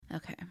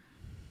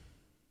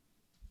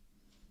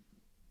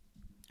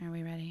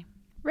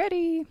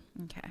ready.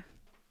 Okay.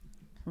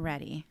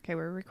 Ready. Okay,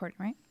 we're recording,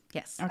 right?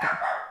 Yes. Okay.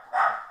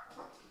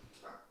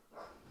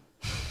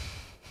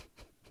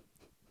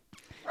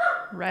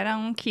 Right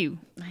on cue.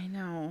 I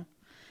know.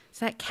 It's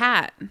that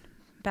cat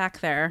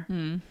back there.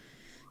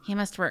 He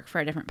must work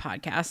for a different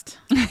podcast.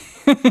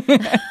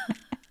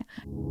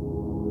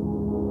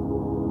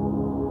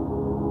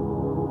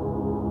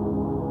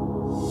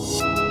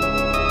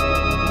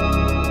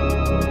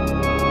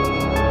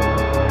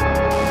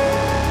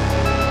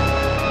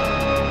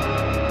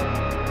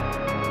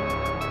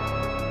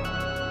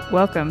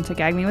 Welcome to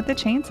Gag Me with the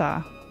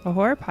Chainsaw, a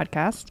horror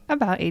podcast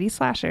about 80s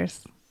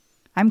slashers.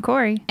 I'm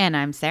Corey, And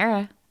I'm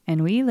Sarah.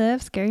 and we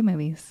love scary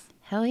movies.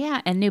 Hell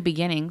yeah. And new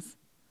beginnings.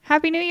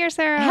 Happy New Year,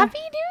 Sarah. Happy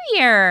New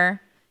Year.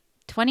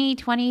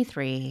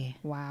 2023.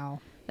 Wow.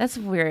 That's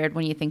weird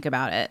when you think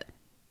about it.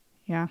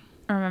 Yeah.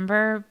 I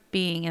remember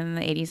being in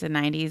the 80s and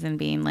 90s and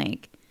being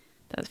like,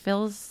 that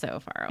feels so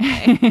far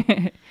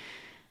away.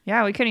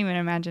 Yeah, we couldn't even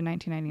imagine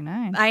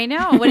 1999. I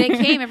know. When it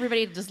came,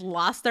 everybody just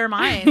lost their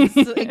minds.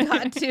 It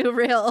got too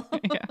real.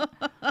 Yeah.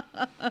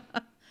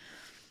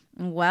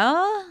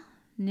 Well,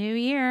 new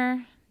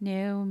year,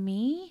 new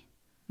me,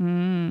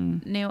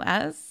 new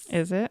us.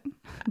 Is it?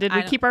 Did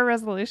we keep our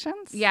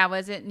resolutions? Yeah,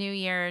 was it new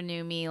year,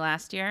 new me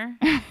last year?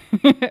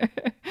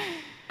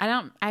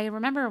 I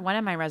remember one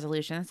of my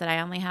resolutions that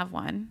I only have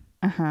one.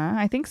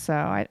 I think so.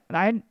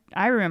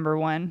 I remember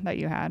one that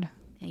you had.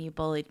 And you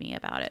bullied me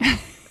about it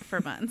for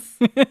months.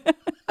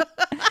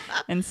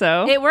 And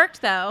so? It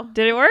worked though.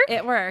 Did it work?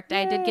 It worked.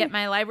 I did get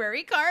my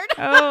library card.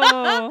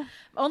 Oh.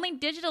 Only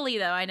digitally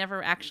though. I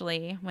never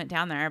actually went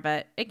down there,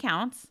 but it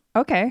counts.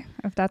 Okay.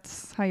 If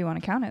that's how you want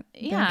to count it.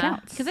 Then it Yeah,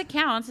 counts. because it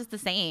counts. It's the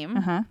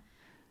same.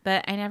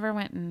 But I never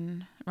went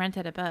and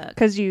rented a book.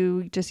 Because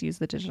you just use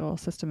the digital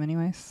system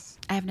anyways.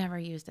 I've never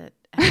used it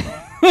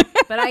at all.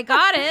 But I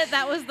got it.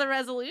 That was the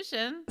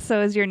resolution.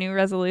 So is your new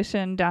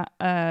resolution check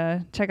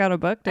out a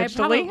book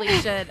digitally? I probably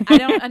should. I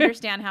don't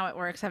understand how it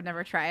works. I've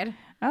never tried.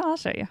 Oh, I'll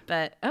show you.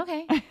 But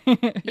okay.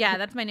 Yeah,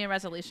 that's my new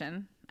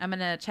resolution. I'm going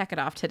to check it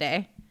off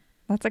today.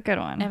 That's a good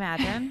one.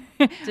 Imagine.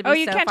 To be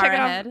You so can't far check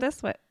ahead. it off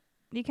this way.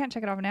 You can't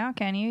check it off now,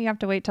 can you? You have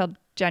to wait till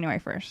January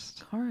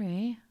 1st.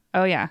 Corey.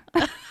 Oh, yeah.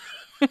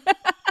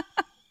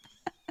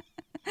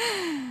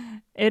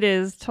 It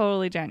is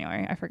totally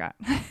January. I forgot.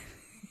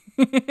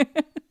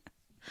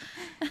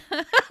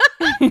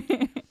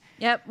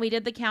 Yep, we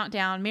did the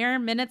countdown mere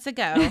minutes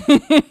ago.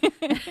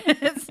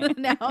 It's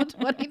now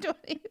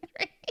 2023.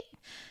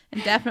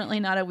 And definitely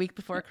not a week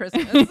before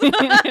Christmas.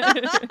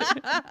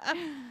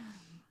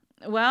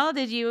 Well,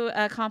 did you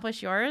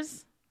accomplish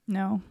yours?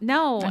 No.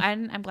 No,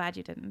 I'm glad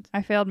you didn't.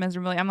 I failed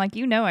miserably. I'm like,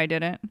 I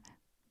didn't.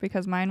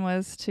 Because mine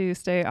was to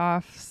stay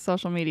off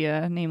social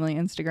media, namely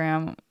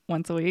Instagram,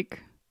 once a week.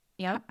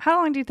 Yep. How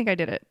long do you think I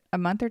did it? A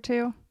month or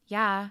two?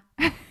 Yeah.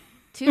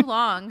 Too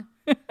long.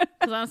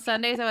 Because on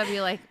Sundays I would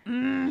be like,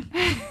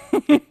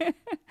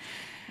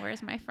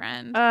 where's my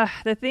friend?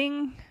 The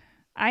thing,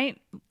 I'm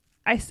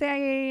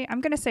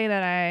going to say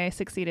that I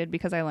succeeded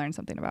because I learned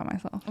something about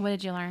myself. What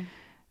did you learn?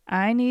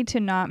 I need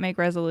to not make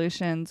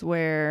resolutions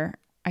where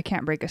I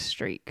can't break a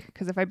streak.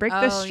 Because if I break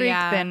the streak,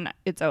 then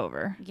it's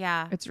over.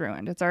 Yeah. It's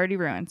ruined. It's already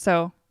ruined.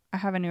 So I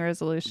have a new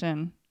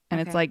resolution and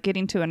it's like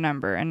getting to a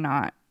number and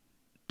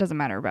doesn't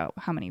matter about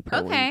how many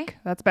per week.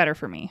 That's better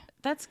for me.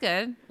 That's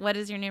good. What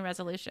is your new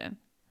resolution?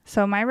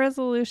 So my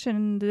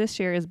resolution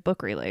this year is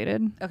book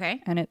related. Okay.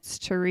 And it's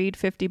to read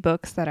 50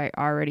 books that I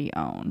already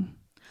own.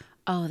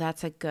 Oh,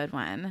 that's a good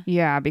one.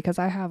 Yeah, because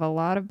I have a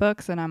lot of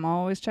books and I'm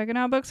always checking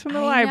out books from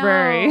the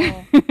library.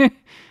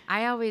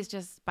 I always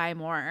just buy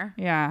more.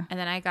 Yeah. And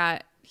then I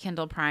got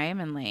Kindle Prime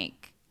and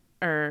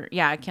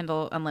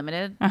Kindle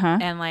Unlimited.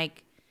 And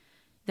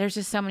there's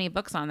just so many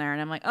books on there.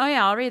 And I'm like, oh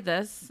yeah, I'll read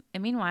this.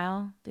 And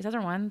meanwhile, these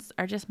other ones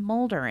are just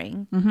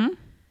moldering.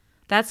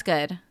 That's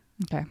good.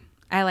 Okay.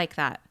 I like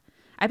that.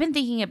 I've been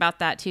thinking about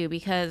that too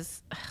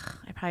because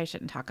I probably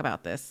shouldn't talk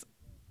about this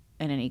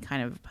in any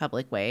kind of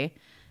public way.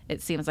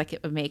 It seems like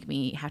it would make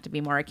me have to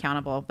be more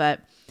accountable,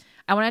 but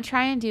I want to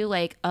try and do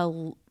like a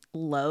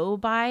low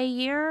buy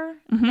year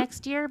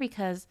next year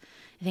because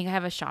I think I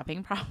have a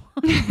shopping problem.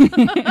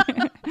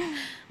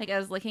 Like I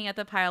was looking at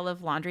the pile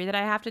of laundry that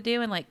I have to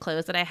do and like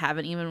clothes that I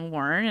haven't even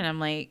worn. And I'm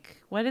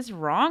like, what is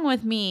wrong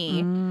with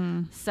me?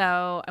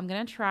 So I'm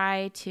going to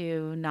try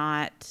to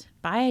not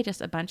buy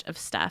just a bunch of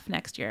stuff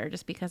next year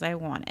just because I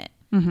want it.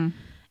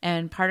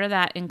 And part of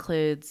that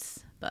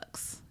includes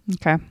books.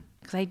 Okay.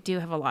 Because I do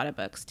have a lot of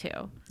books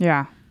too.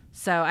 Yeah.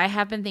 So I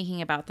have been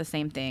thinking about the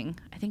same thing.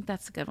 I think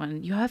that's a good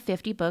one. You have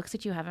 50 books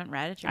that you haven't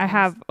read at your house? I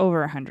have over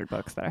 100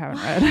 books that I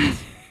haven't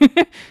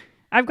read.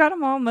 I've got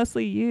them all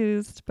mostly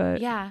used, but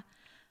yeah.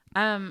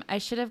 I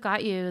should have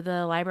got you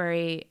the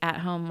library at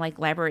home,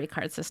 library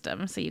card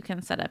system. So you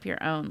can set up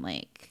your own,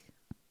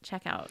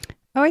 checkout.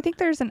 Oh, I think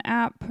there's an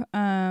app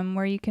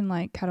where you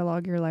can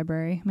catalog your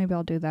library. Maybe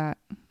I'll do that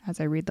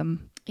as I read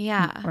them.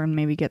 Yeah. Or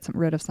maybe get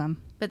rid of some.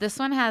 But this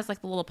one has the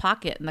little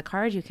pocket and the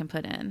card you can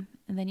put in,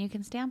 and then you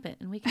can stamp it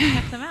and we can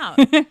check them out.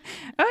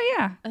 Oh,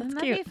 yeah. Doesn't That's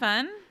that cute. be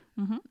fun?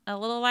 a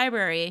little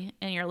library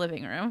in your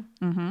living room.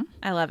 Mm-hmm.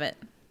 I love it.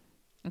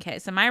 Okay,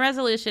 so my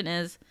resolution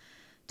is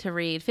to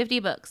read 50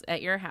 books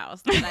at your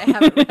house that I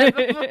haven't read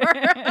before.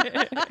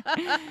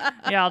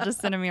 Yeah, I'll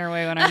just send them your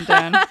way when I'm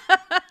done.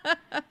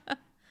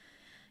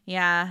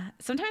 Yeah.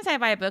 Sometimes I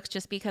buy books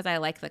just because I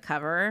like the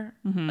cover.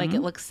 Mm-hmm. Like,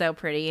 it looks so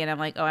pretty, and I'm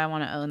like, oh, I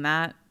want to own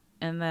that.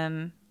 And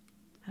then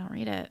I don't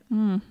read it.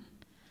 Mm.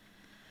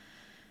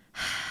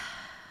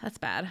 That's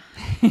bad.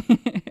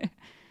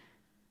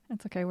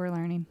 It's okay. We're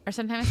learning. Or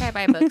sometimes I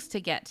buy books to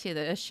get to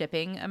the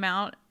shipping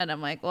amount, and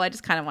I'm like, well, I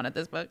just kind of wanted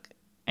this book.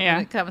 Yeah.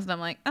 And it comes, and I'm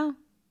like, oh,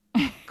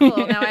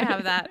 cool. Now I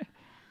have that.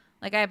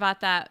 Like, I bought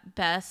that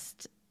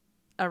best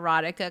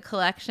erotica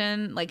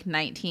collection, like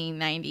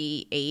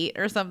 1998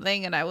 or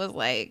something, and I was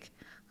like,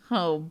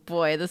 oh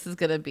boy, this is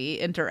gonna be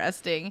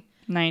interesting.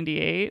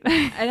 98.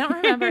 I don't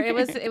remember. It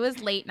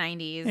was late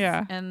 90s.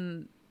 Yeah.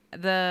 And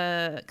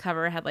the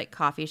cover had like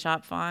coffee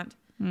shop font.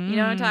 You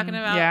know what I'm talking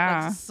about?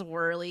 Yeah. Like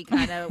swirly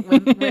kind of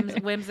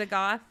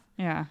whimsigoth.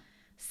 Yeah.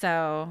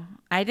 So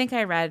I think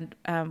I read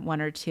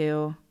one or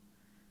two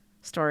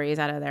stories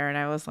out of there, and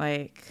I was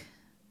like,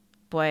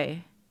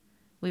 boy,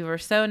 we were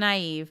so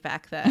naive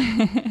back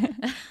then.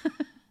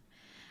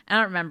 I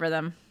don't remember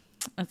them.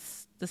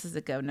 This is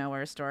a go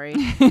nowhere story.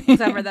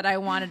 Except for that I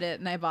wanted it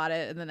and I bought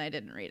it and then I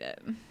didn't read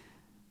it.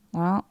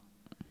 Well,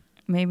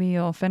 maybe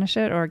you'll finish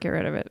it or get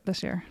rid of it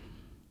this year.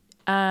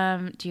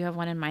 Do you have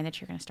one in mind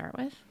that you're going to start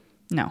with?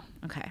 No.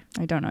 Okay.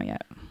 I don't know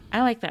yet.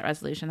 I like that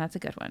resolution. That's a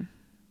good one.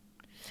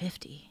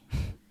 50.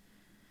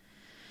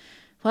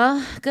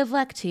 Well, good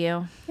luck to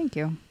you. Thank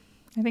you.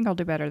 I think I'll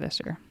do better this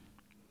year.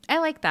 I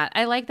like that.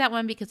 I like that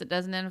one because it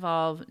doesn't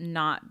involve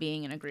not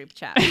being in a group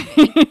chat.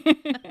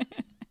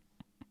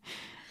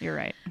 You're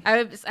right.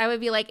 I would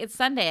be like, it's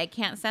Sunday. I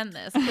can't send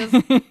this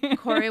because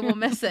Corey will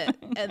miss it.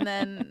 And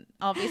then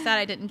I'll be sad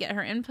I didn't get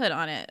her input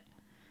on it.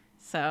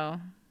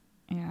 So.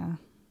 Yeah.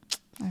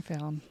 I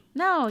failed.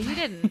 No, you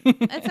didn't.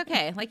 It's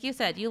okay. Like you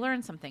said, you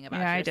learned something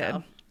about yourself. Yeah, I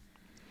did.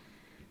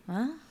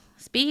 Well,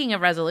 speaking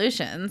of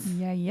resolutions.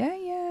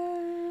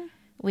 Yeah.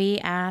 We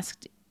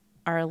asked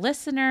our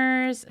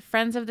listeners,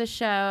 friends of the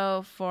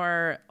show,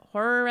 for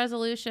horror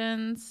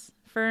resolutions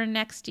for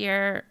next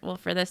year. Well,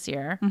 for this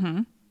year.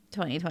 Mm-hmm.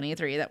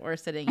 2023 that we're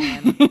sitting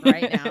in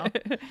right now,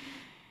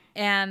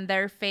 and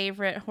their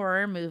favorite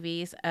horror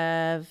movies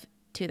of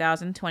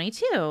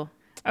 2022.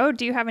 Oh,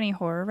 do you have any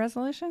horror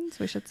resolutions?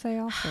 We should say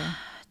also.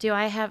 Do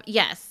I have?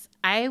 Yes,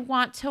 I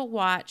want to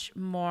watch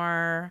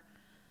more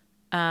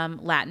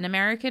Latin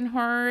American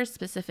horror,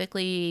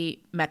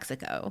 specifically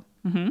Mexico.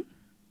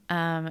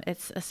 Mm-hmm.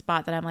 It's a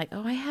spot that I'm like,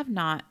 oh, I have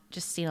not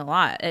just seen a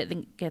lot. I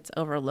think it gets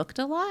overlooked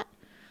a lot,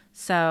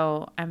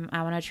 so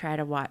I want to try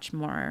to watch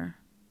more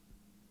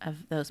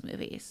of those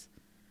movies.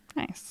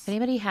 Nice. If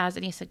anybody has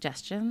any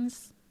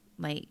suggestions,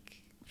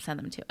 like, send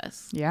them to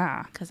us.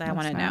 Yeah. Because I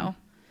want to know.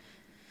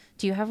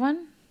 Do you have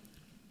one?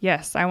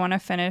 Yes. I want to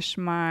finish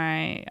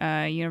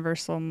my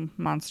Universal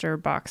Monster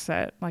box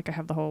set. Like, I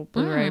have the whole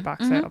Blu-ray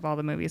box set of all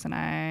the movies, and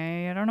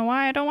I don't know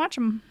why I don't watch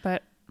them,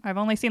 but I've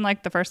only seen,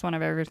 like, the first one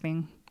of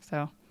everything,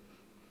 so.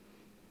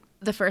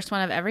 The first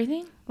one of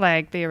everything?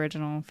 Like, the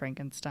original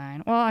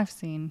Frankenstein. Well, I've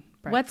seen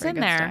What's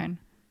in there?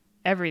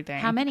 Everything.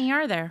 How many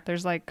are there?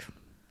 There's, like,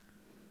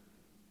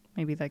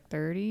 maybe, like,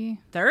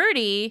 30.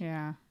 30?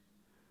 Yeah.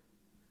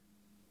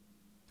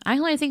 I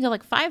only think of,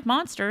 like, 5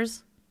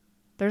 monsters.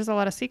 There's a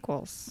lot of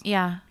sequels.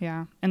 Yeah.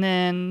 Yeah. And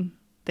then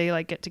they,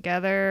 like, get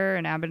together,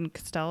 and Abbott and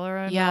Costello are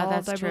involved, yeah,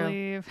 that's I true.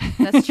 believe.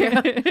 That's true.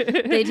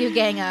 They do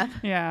gang up.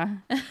 Yeah.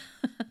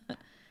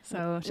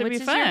 So it should Which be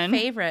is fun. your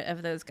favorite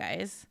of those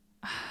guys?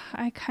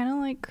 I kind of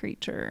like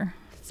Creature.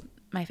 It's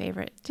my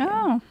favorite, too.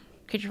 Oh.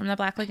 Creature from the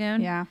Black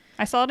Lagoon? Yeah.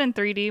 I saw it in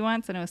 3D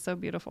once, and it was so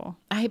beautiful.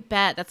 I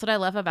bet. That's what I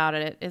love about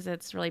it, is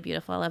it's really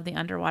beautiful. I love the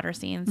underwater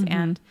scenes,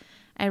 and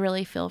I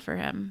really feel for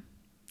him.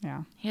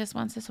 Yeah. He just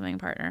wants a swimming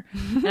partner.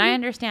 And I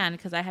understand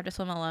because I have to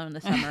swim alone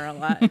this summer a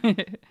lot.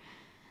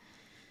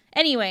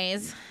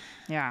 Anyways.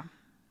 Yeah.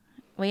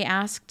 We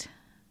asked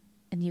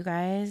and you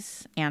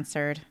guys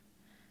answered.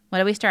 What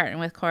are we starting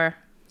with, Cor?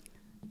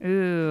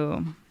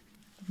 Ooh.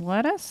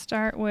 Let us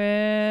start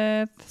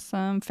with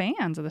some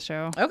fans of the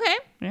show. Okay.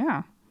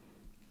 Yeah.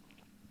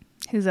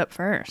 Who's up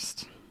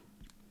first?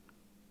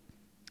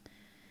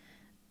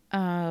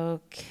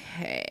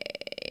 Okay.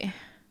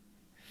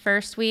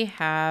 First we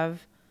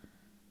have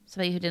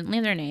somebody who didn't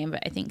leave their name,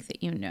 but I think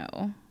that you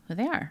know who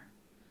they are.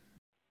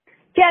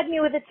 Jag me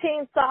with a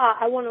chainsaw.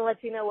 I want to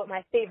let you know what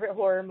my favorite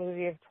horror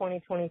movie of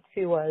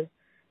 2022 was,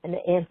 and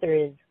the answer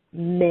is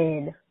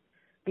Men,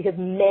 because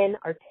men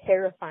are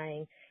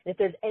terrifying. And if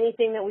there's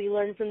anything that we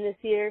learned from this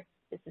year,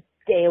 it's to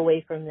stay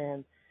away from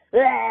them.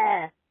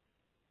 Blah!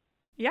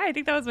 Yeah, I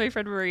think that was my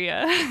friend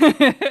Maria.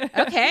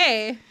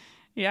 Okay.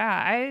 Yeah,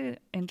 I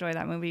enjoy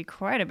that movie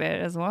quite a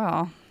bit as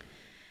well.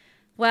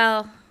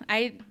 Well,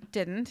 I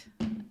didn't,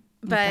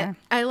 but Okay.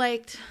 I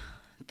liked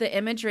the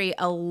imagery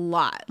a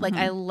lot. Like,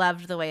 I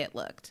loved the way it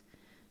looked.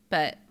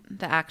 But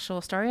the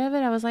actual story of it,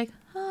 I was like,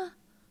 huh.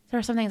 There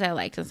are some things I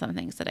liked and some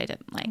things that I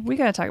didn't like. We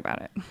got to talk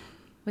about it.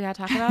 We got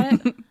to talk about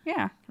it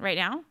Yeah. right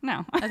now?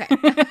 No. Okay.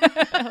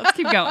 Let's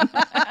keep going.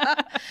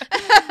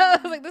 I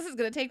was like, this is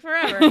going to take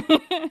forever.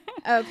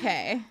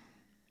 Okay.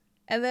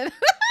 And then,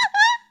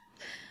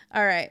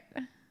 all right.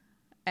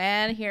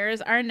 And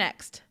here's our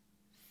next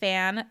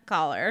fan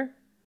caller.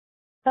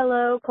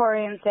 Hello,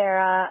 Corey and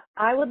Sarah.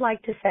 I would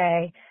like to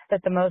say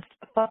that the most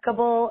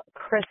fuckable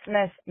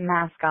Christmas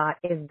mascot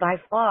is by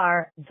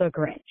far the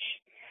Grinch.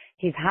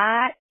 He's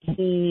hot.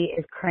 He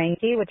is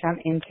cranky, which I'm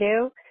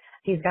into.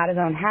 He's got his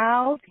own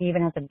house. He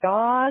even has a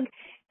dog.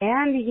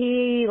 And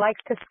he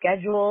likes to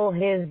schedule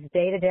his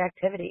day-to-day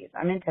activities.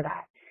 I'm into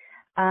that.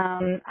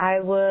 I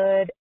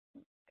would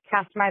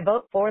cast my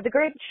vote for the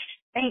Grinch.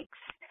 Thanks.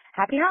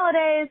 Happy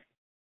holidays.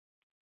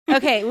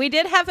 Okay, we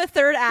did have a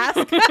third ask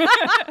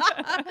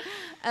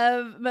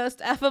of most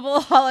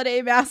effable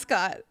holiday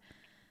mascot.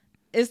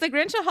 Is the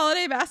Grinch a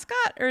holiday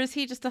mascot, or is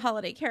he just a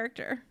holiday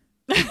character?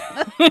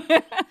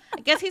 I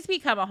guess he's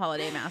become a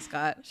holiday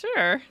mascot.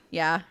 Sure.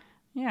 Yeah.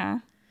 Yeah.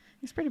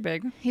 He's pretty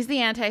big. He's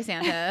the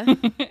anti-Santa.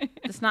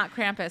 It's not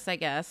Krampus, I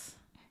guess.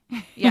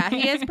 Yeah,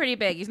 he is pretty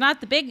big. He's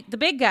not the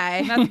big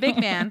guy, not the big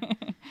man,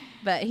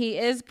 but he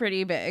is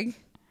pretty big.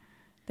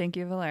 Thank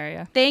you,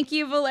 Valeria. Thank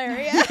you,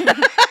 Valeria.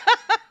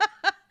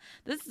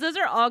 Those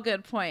are all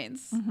good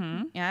points.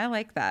 Mm-hmm. Yeah, I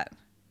like that.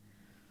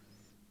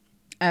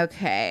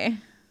 Okay.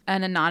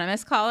 An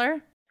anonymous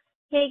caller.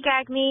 Hey,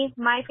 Gag Me.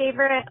 My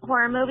favorite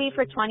horror movie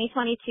for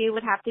 2022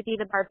 would have to be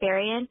The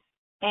Barbarian.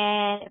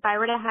 And if I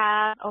were to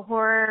have a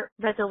horror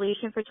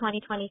resolution for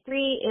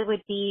 2023, it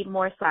would be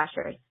more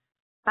slashers.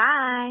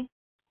 Bye.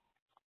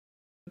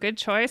 Good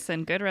choice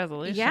and good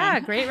resolution. Yeah,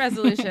 great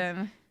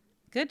resolution.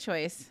 Good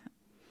choice.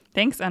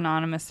 Thanks,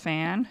 anonymous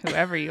fan,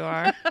 whoever you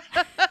are.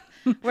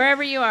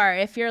 Wherever you are,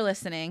 if you're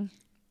listening.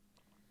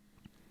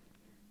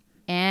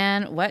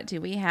 And what do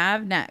we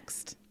have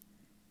next?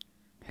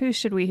 Who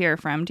should we hear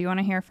from? Do you want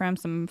to hear from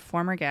some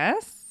former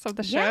guests of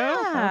the show?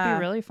 That would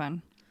be really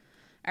fun.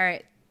 All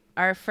right.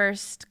 Our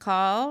first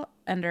call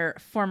under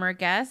former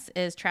guests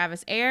is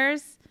Travis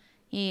Ayers.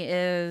 He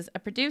is a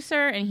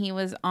producer, and he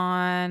was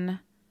on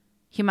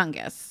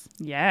Humongous.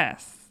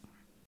 Yes.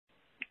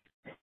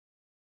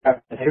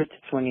 Here's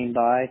swinging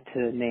by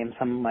to name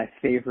some of my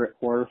favorite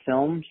horror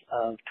films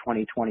of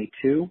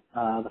 2022.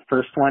 The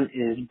first one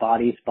is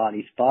Bodies,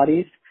 Bodies,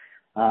 Bodies.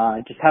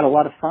 I just had a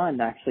lot of fun.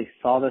 I actually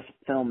saw this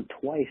film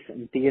twice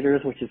in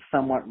theaters, which is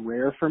somewhat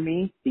rare for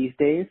me these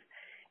days.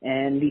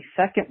 And the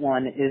second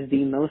one is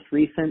the most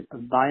recent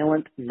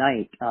Violent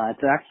Night.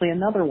 It's actually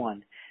another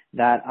one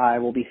that I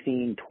will be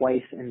seeing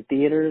twice in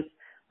theaters.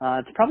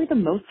 It's probably the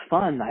most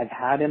fun I've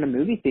had in a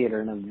movie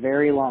theater in a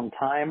very long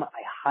time. I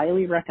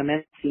highly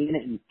recommend seeing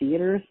it in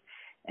theaters,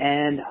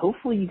 and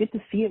hopefully you get to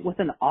see it with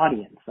an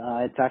audience.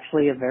 It's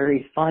actually a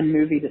very fun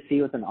movie to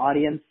see with an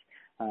audience.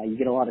 You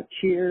get a lot of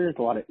cheers,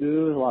 a lot of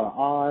oohs, a lot of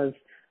ahs.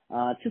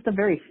 It's just a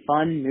very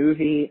fun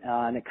movie,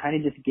 and it kind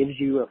of just gives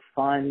you a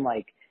fun,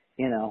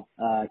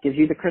 gives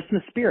you the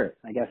Christmas spirit,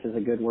 I guess is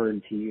a good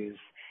word to use.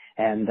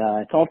 And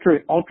it's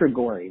ultra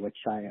gory, which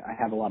I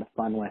have a lot of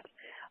fun with.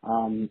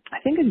 I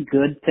think a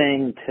good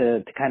thing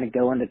to kind of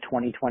go into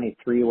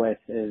 2023 with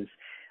is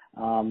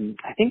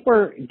I think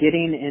we're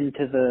getting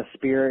into the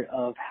spirit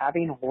of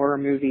having horror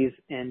movies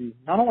in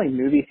not only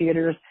movie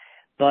theaters,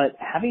 but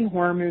having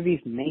horror movies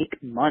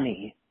make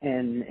money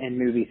in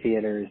movie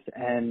theaters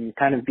and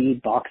kind of be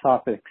box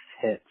office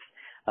hits.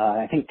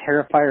 I think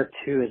Terrifier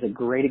 2 is a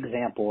great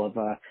example of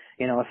a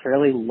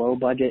fairly low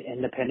budget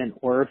independent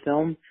horror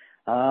film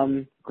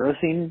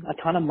grossing a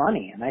ton of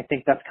money, and I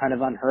think that's kind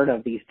of unheard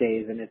of these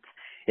days, and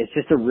it's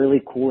just a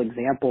really cool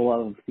example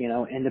of,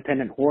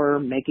 independent horror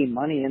making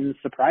money and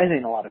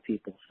surprising a lot of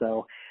people.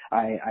 So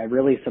I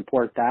really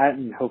support that,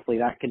 and hopefully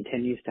that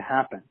continues to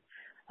happen.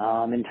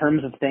 In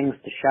terms of things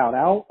to shout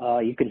out,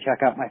 you can check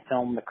out my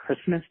film, The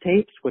Christmas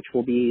Tapes, which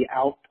will be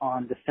out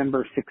on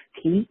December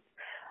 16th.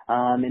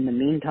 In the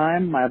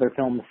meantime, my other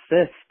films,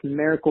 Fist,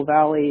 Miracle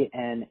Valley,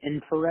 and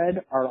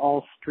Infrared are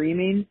all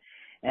streaming.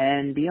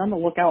 And be on the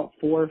lookout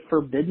for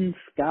Forbidden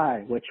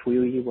Sky, which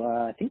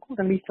I think we're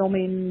going to be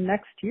filming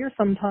next year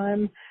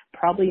sometime,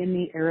 probably in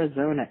the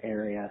Arizona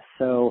area.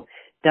 So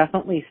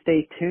definitely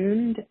stay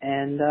tuned,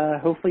 and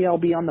hopefully I'll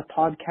be on the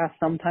podcast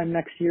sometime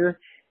next year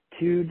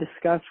to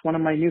discuss one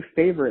of my new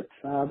favorites,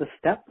 The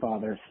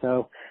Stepfather.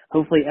 So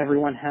hopefully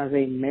everyone has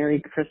a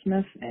Merry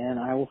Christmas, and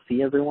I will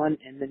see everyone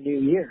in the new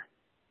year.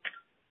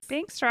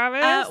 Thanks,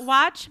 Travis.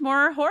 Watch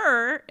more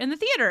horror in the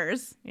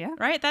theaters. Yeah.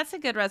 Right? That's a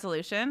good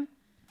resolution.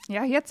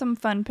 Yeah, he had some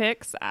fun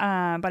picks.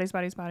 Bodies,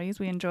 Bodies, Bodies.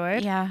 We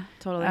enjoyed. Yeah,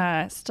 totally.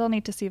 Still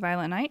need to see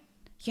Violent Night.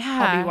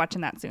 Yeah. I'll be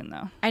watching that soon,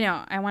 though. I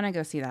know. I want to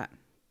go see that.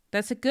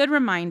 That's a good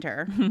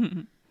reminder.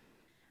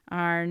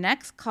 Our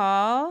next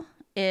call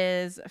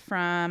is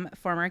from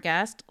former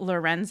guest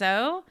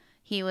Lorenzo.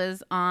 He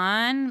was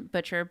on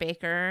Butcher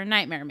Baker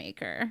Nightmare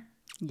Maker.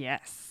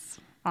 Yes.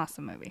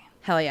 Awesome movie.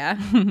 Hell yeah.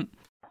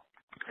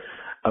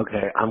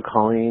 Okay, I'm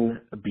calling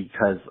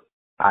because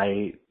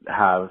I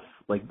have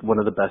one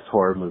of the best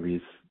horror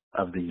movies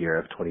of the year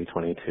of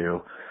 2022.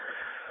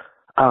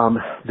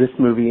 This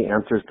movie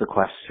answers the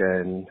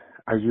question,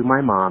 Are You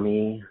My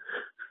Mommy?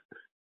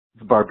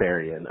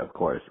 Barbarian, of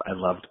course. I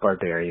loved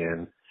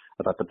Barbarian.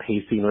 I thought the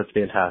pacing was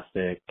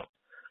fantastic.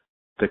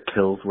 The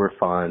kills were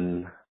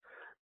fun.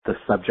 The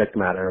subject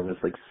matter was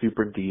like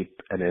super deep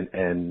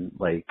and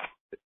like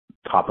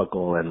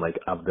topical and like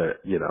of the,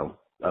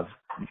 of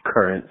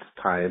current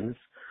times.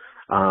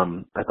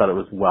 I thought it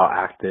was well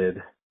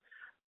acted,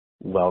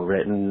 well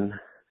written.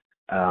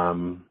 It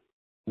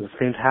was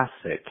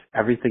fantastic.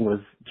 Everything was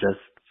just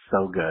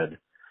so good.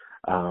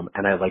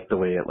 And I liked the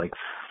way it like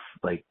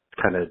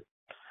kind of,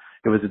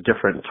 it was a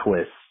different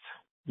twist,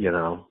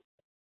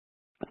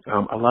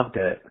 I loved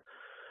it.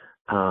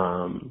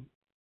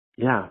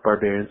 Yeah,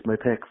 Barbarian's my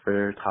pick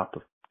for top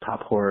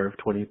horror of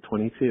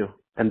 2022.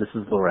 And this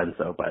is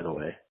Lorenzo, by the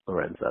way.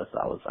 Lorenzo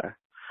Salazar.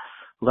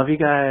 Love you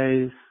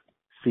guys.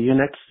 See you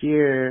next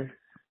year.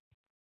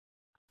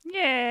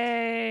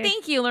 Yay.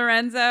 Thank you,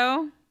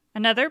 Lorenzo.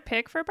 Another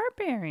pick for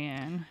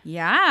Barbarian.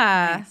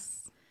 Yeah.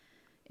 Nice.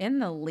 In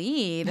the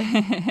lead.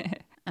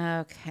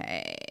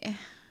 Okay.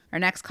 Our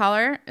next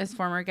caller is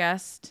former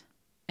guest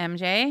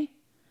MJ.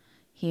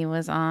 He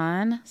was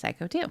on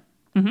Psycho 2.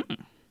 Mm-hmm.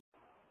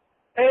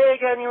 Hey,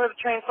 get me with the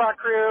Chainsaw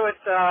Crew.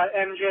 It's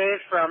MJ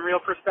from Real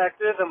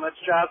Perspective and Let's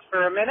Jobs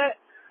for a Minute.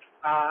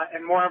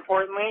 And more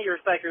importantly, your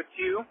Psycho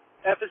 2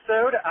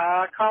 episode,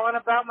 calling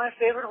about my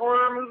favorite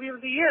horror movie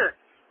of the year.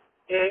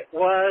 It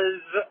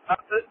was,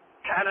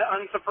 kind of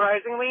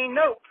unsurprisingly,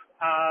 Nope.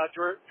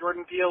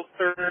 Jordan Peele's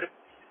third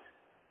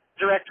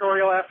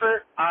directorial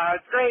effort.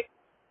 It's great.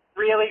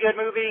 Really good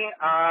movie.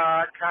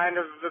 Kind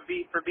of a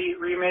beat-for-beat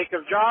remake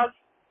of Jaws,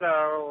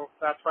 so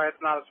that's why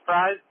it's not a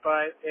surprise,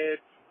 but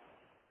it's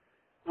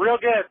real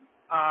good.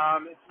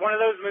 It's one of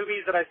those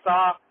movies that I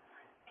saw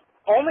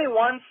only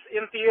once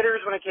in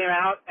theaters when it came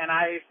out, and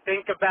I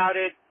think about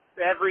it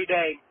every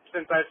day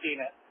since I've seen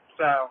it.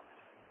 So,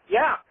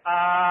 yeah,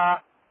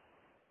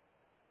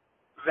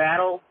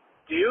 that'll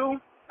do,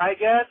 I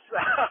guess.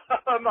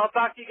 I'll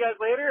talk to you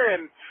guys later,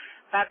 and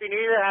Happy New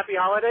Year, Happy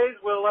Holidays.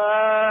 We'll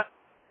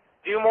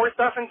do more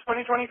stuff in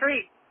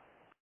 2023.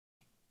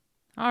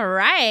 All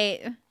right.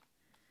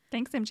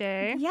 Thanks,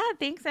 MJ. Yeah,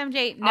 thanks,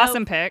 MJ. No,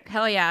 Awesome pick.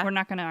 Hell yeah. We're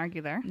not going to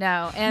argue there.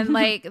 No, and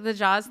like the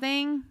Jaws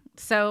thing,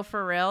 so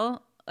for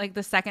real, like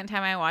the second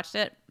time I watched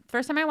it,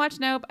 first time I watched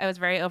Nope, I was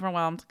very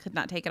overwhelmed, could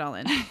not take it all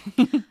in.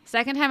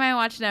 Second time I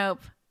watched Nope,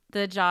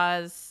 the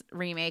Jaws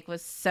remake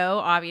was so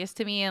obvious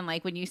to me, and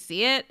like when you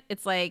see it,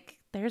 it's like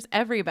there's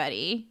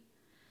everybody.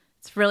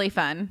 It's really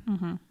fun.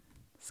 Mm-hmm.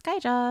 Sky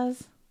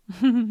Jaws.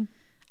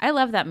 I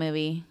love that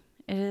movie.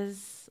 It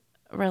is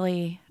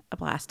really a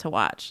blast to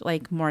watch,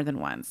 like more than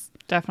once.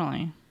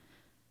 Definitely.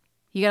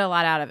 You get a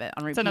lot out of it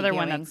on repeat. It's another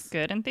one viewings. that's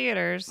good in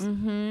theaters.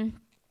 Mm-hmm.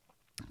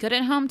 Good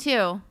at home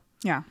too.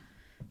 Yeah.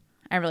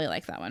 I really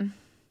like that one.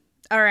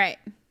 All right.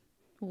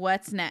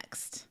 What's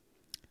next?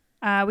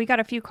 We got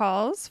a few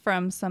calls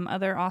from some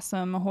other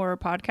awesome horror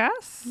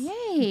podcasts.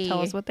 Yay.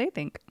 Tell us what they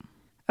think.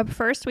 Up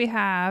first, we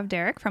have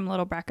Derek from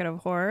Little Bracket of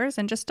Horrors.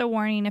 And just a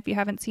warning, if you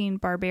haven't seen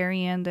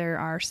Barbarian, there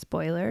are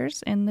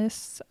spoilers in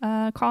this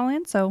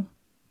call-in. So you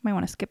might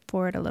want to skip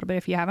forward a little bit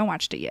if you haven't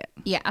watched it yet.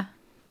 Yeah.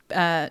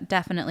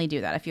 Definitely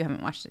do that if you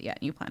haven't watched it yet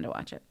and you plan to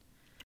watch it.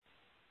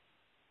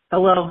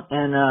 Hello,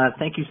 and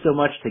thank you so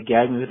much to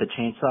Gag Me with a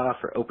Chainsaw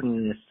for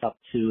opening this up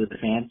to the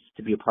fans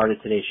to be a part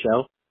of today's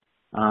show.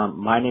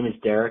 My name is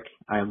Derek.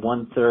 I am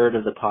 1/3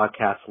 of the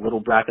podcast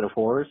Little Bracket of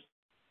Horrors.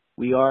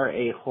 We are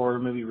a horror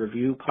movie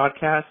review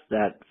podcast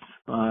that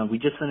we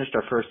just finished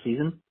our first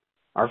season.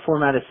 Our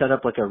format is set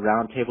up like a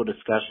roundtable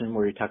discussion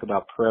where we talk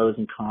about pros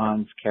and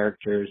cons,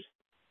 characters,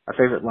 our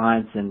favorite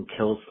lines, and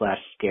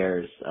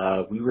kills/scares.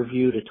 We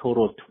reviewed a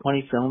total of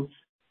 20 films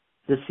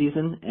this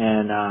season,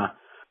 and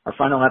our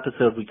final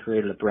episode, we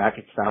created a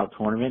bracket-style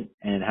tournament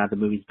and had the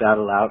movies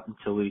battle out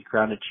until we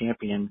crowned a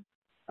champion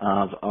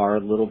of our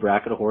Little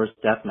Bracket of Horrors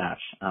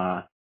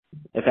Deathmatch.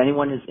 If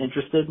anyone is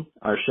interested,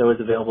 our show is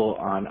available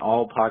on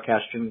all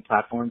podcast streaming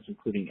platforms,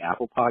 including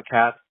Apple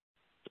Podcasts,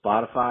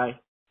 Spotify,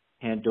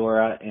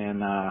 Pandora,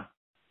 and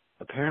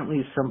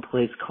apparently some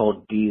place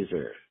called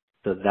Deezer.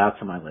 So that's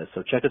on my list.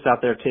 So check us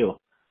out there, too.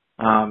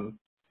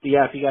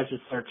 Yeah, if you guys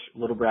just search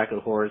Little Bracket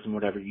of Horrors and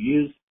whatever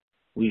you use,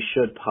 we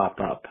should pop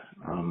up.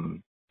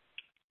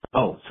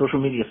 Social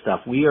media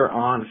stuff. We are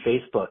on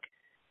Facebook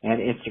and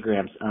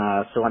Instagram.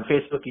 So on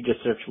Facebook, you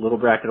just search Little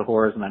Bracket of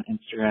Horrors, and on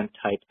Instagram,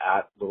 type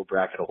at Little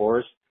Bracket of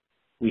Horrors.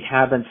 We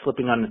have been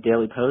flipping on the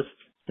daily posts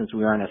since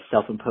we are on a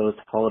self-imposed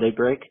holiday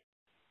break,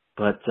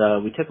 but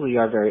we typically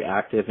are very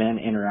active and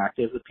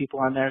interactive with people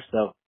on there,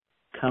 so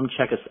come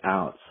check us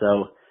out.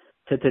 So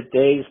to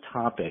today's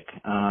topic,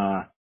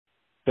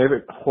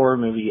 favorite horror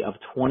movie of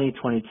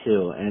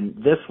 2022, and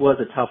this was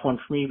a tough one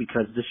for me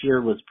because this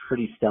year was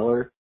pretty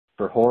stellar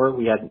for horror.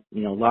 We had,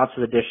 lots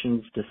of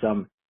additions to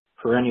some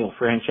perennial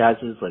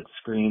franchises like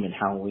Scream and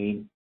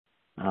Halloween.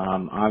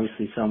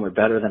 Obviously some were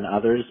better than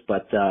others,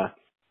 but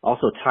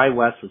also Ty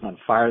West was on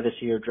fire this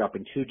year,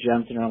 dropping 2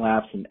 gems in our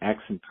laps in X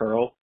and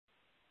Pearl.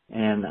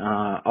 And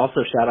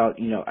also shout out,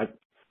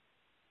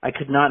 I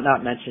could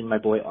not mention my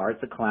boy Art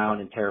the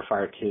Clown in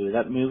Terrifier 2.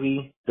 That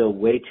movie, though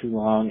way too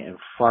long and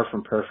far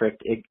from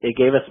perfect, it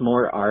gave us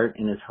more Art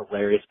and his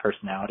hilarious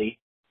personality.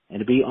 And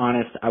to be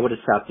honest, I would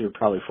have sat through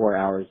probably 4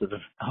 hours of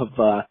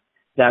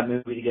that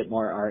movie to get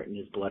more Art and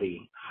his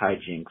bloody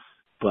hijinks.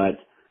 But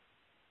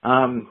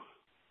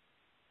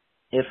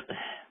if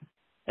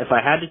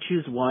I had to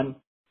choose one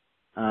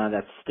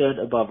that stood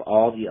above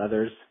all the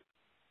others,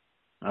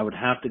 I would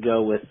have to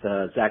go with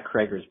Zach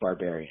Cregger's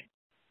Barbarian.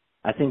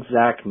 I think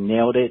Zach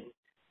nailed it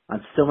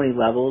on so many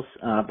levels,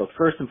 but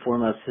first and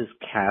foremost, his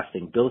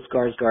casting. Bill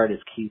Skarsgård as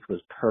Keith was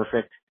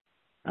perfect.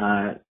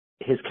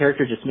 His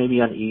character just made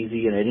me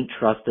uneasy, and I didn't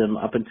trust him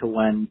up until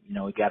when, he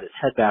got his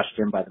head bashed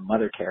in by the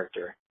mother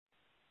character.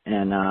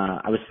 And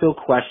I was still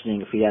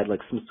questioning if he had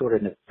like some sort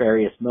of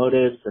nefarious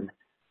motives and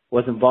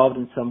was involved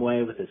in some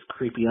way with this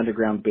creepy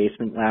underground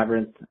basement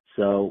labyrinth.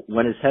 So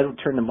when his head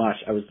turned to mush,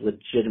 I was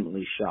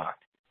legitimately shocked.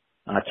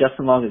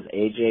 Justin Long as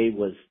AJ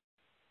was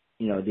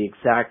the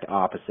exact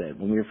opposite.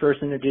 When we were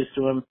first introduced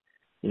to him,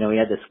 he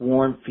had this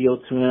warm feel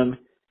to him,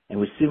 and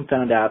we soon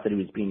found out that he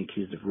was being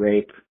accused of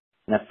rape.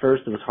 And at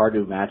first, it was hard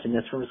to imagine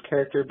this from his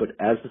character, but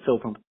as the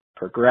film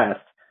progressed,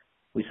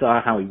 we saw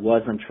how he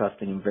was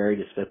untrusting and very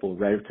despicable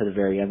right up to the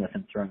very end with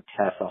him throwing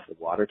Tess off the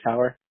water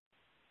tower.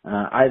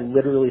 I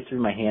literally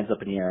threw my hands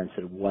up in the air and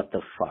said, what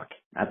the fuck,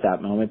 at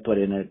that moment, but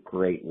in a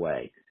great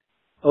way.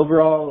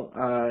 Overall,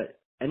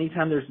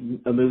 anytime there's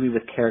a movie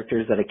with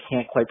characters that I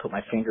can't quite put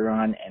my finger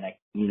on and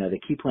they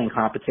keep playing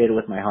hot potato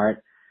with my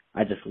heart,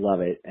 I just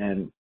love it.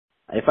 And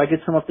if I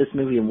could sum up this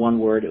movie in one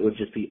word, it would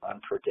just be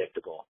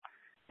unpredictable.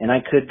 And I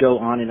could go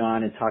on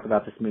and talk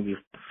about this movie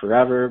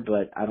forever,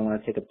 but I don't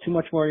want to take up too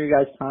much more of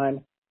your guys'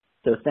 time.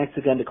 So thanks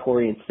again to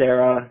Corey and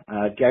Sarah.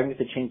 Gary with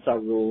the Chainsaw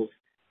rules,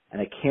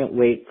 and I can't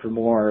wait for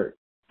more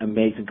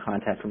amazing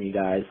content from you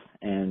guys.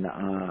 And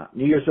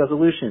New Year's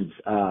resolutions.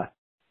 I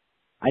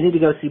need to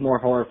go see more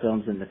horror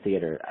films in the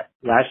theater.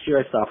 Last year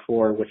I saw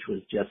 4, which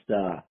was just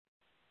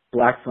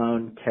Black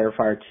Phone,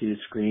 Terrifier 2,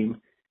 Scream,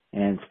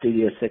 and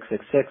Studio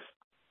 666.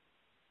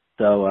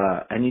 So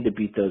I need to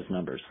beat those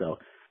numbers. So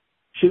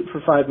shoot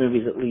for 5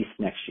 movies at least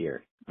next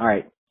year. All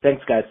right.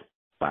 Thanks, guys.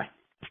 Bye.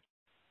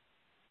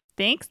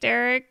 Thanks,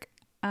 Derek.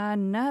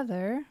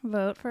 Another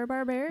vote for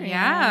Barbarian.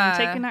 Yeah.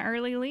 Taking that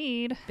early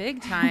lead.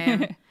 Big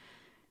time.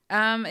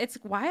 It's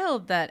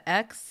wild that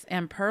X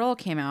and Pearl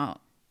came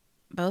out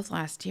both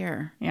last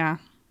year. Yeah.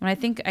 When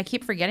I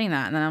keep forgetting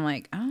that, and then I'm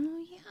like,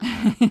 oh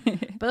yeah.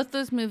 Both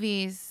those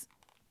movies,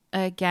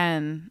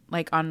 again,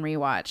 like on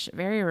rewatch,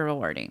 very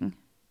rewarding.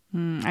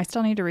 I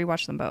still need to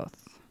rewatch them both.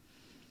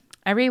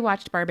 I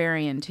rewatched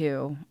Barbarian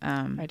too.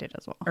 I did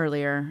as well.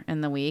 Earlier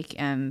in the week,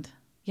 and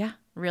yeah,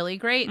 really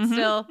great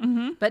still.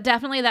 But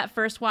definitely that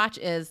first watch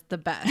is the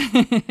best.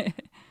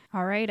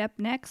 All right, up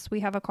next,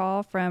 we have a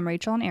call from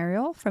Rachel and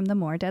Ariel from the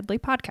More Deadly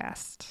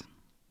podcast.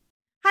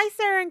 Hi,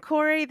 Sarah and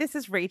Corey. This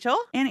is Rachel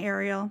and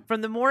Ariel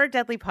from the More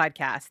Deadly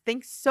podcast.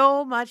 Thanks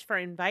so much for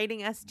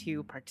inviting us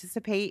to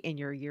participate in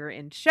your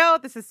year-end show.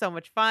 This is so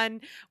much fun.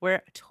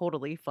 We're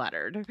totally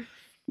flattered.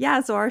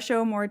 Yeah, so our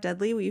show, More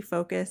Deadly, we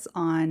focus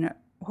on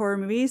horror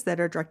movies that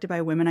are directed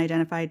by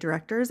women-identified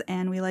directors,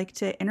 and we like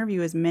to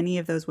interview as many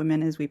of those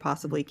women as we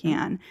possibly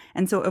can.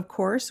 And so, of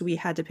course, we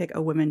had to pick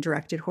a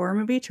women-directed horror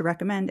movie to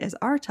recommend as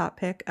our top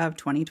pick of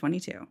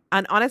 2022.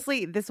 And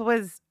honestly, this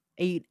was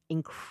an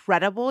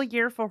incredible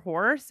year for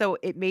horror, so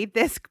it made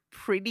this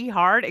pretty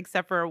hard,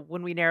 except for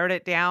when we narrowed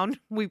it down,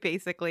 we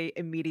basically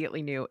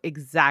immediately knew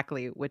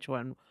exactly which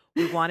one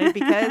we wanted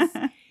because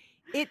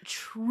it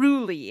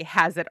truly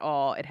has it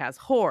all. It has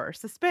horror,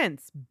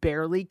 suspense,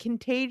 barely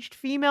contagious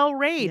female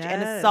rage,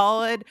 and a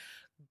solid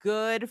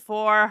good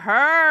for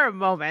her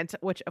moment,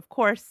 which, of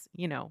course,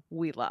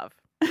 we love.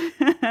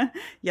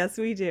 Yes,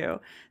 we do.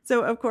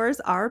 So, of course,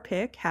 our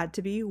pick had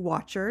to be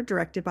Watcher,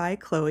 directed by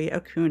Chloe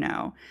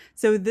Okuno.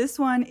 So this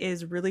one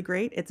is really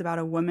great. It's about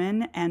a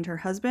woman and her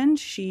husband.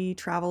 She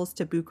travels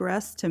to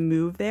Bucharest to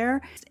move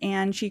there,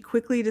 and she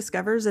quickly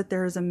discovers that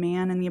there is a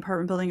man in the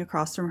apartment building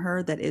across from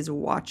her that is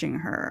watching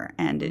her,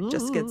 and it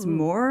just gets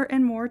more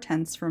and more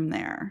tense from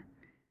there.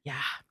 Yeah.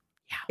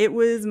 It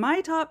was my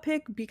top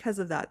pick because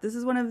of that. This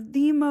is one of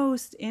the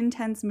most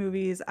intense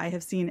movies I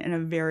have seen in a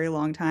very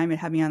long time. It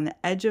had me on the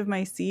edge of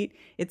my seat.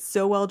 It's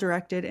so well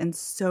directed and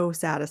so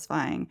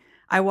satisfying.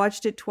 I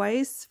watched it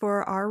twice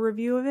for our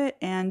review of it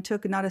and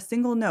took not a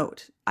single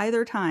note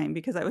either time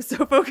because I was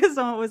so focused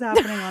on what was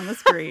happening on the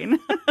screen.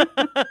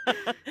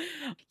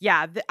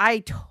 Yeah, I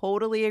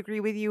totally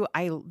agree with you.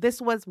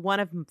 This was one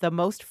of the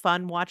most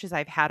fun watches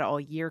I've had all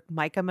year.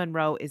 Micah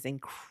Monroe is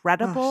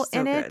incredible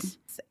in it.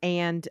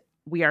 And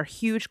we are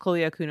huge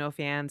Chloe Okuno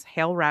fans.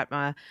 Hail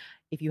Ratma.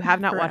 If you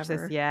have not watched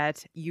this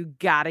yet, you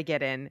gotta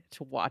get in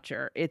to watch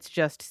her. It's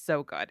just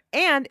so good.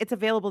 And it's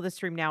available to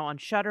stream now on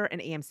Shudder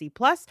and AMC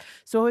Plus.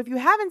 So if you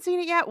haven't seen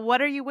it yet,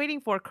 what are you waiting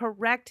for?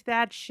 Correct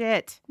that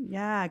shit.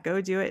 Yeah,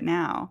 go do it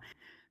now.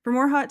 For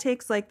more hot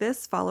takes like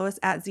this, follow us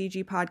at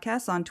ZG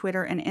Podcasts on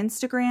Twitter and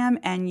Instagram,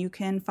 and you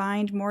can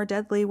find More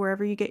Deadly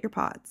wherever you get your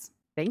pods.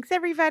 Thanks,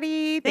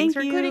 everybody. Thanks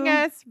for you. including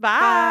us.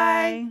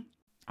 Bye.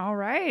 Bye. All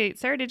right.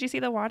 Sarah, did you see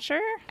The Watcher?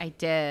 I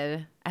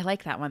did. I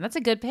like that one. That's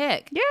a good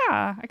pick.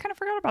 Yeah. I kind of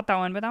forgot about that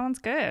one, but that one's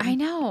good. I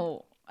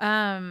know.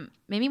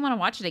 Made me want to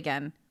watch it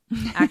again.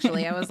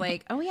 Actually, I was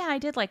like, oh yeah, I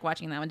did like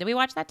watching that one. Did we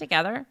watch that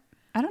together?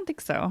 I don't think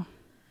so.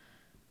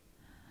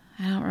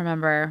 I don't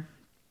remember.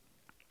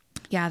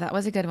 Yeah, that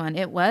was a good one.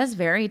 It was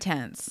very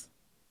tense.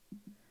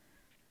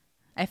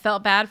 I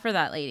felt bad for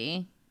that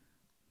lady.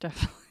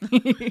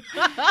 Definitely.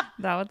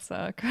 That would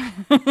suck.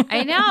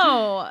 I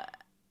know.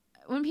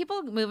 When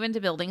people move into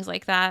buildings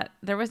like that,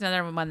 there was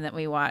another one that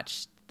we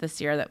watched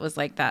this year that was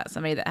like that.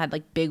 Somebody that had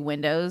like big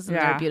windows in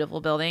their beautiful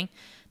building.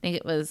 I think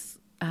it was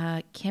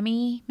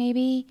Kimmy,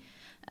 maybe.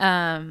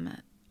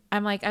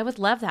 I'm like, I would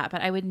love that,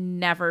 but I would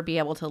never be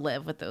able to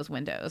live with those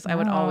windows. I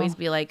would always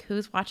be like,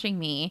 who's watching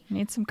me?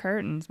 Need some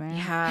curtains, man.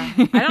 Yeah.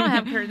 I don't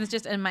have curtains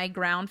just in my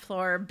ground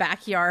floor,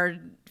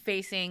 backyard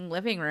facing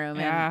living room.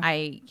 And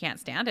I can't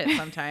stand it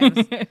sometimes.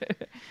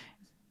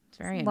 It's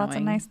very annoying. Lots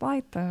of nice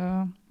light,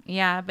 though.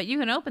 Yeah, but you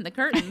can open the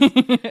curtains.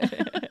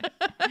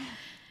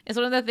 It's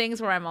one of the things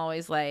where I'm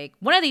always like,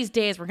 one of these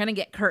days we're going to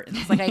get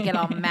curtains. Like I get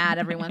all mad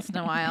every once in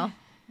a while.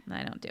 And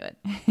I don't do it.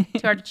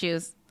 Too hard to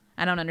choose.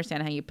 I don't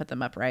understand how you put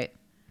them up right.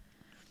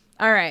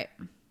 All right.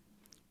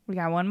 We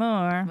got one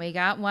more. We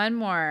got one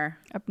more.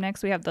 Up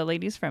next, we have the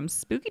ladies from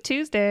Spooky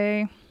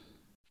Tuesday.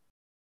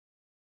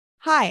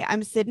 Hi,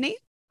 I'm Sydney.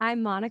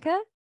 I'm Monica.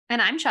 And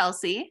I'm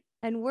Chelsea.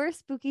 And we're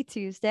Spooky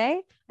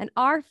Tuesday. And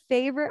our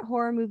favorite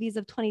horror movies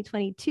of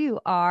 2022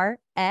 are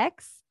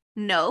X,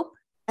 Nope,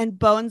 and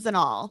Bones and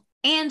All.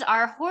 And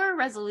our horror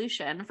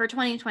resolution for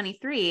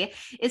 2023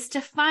 is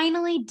to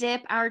finally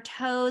dip our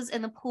toes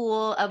in the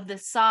pool of the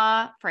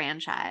Saw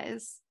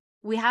franchise.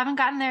 We haven't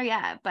gotten there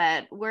yet,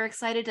 but we're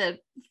excited to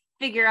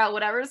figure out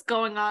whatever's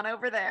going on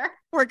over there.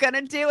 We're going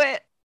to do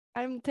it.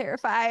 I'm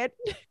terrified.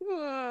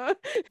 You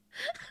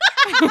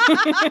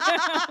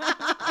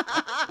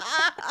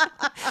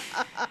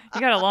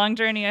got a long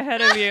journey ahead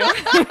of you.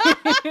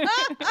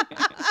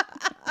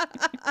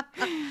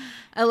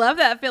 I love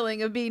that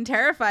feeling of being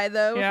terrified,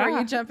 though, before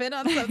you jump in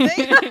on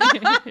something.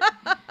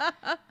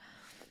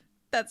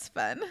 That's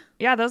fun.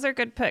 Yeah, those are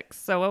good picks.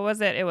 So what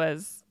was it? It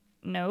was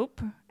Nope,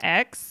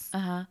 X.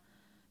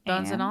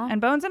 Bones and All. And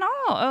Bones and All.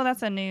 Oh,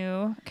 that's a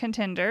new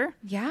contender.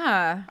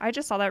 Yeah. I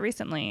just saw that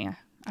recently.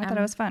 I thought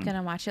it was fun. I'm going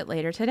to watch it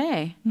later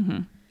today. Mm-hmm.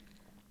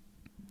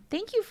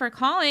 Thank you for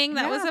calling.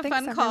 That was a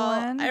fun call.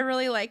 Everyone. I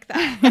really like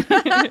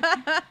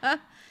that.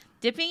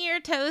 Dipping your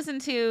toes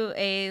into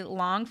a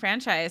long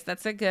franchise,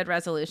 that's a good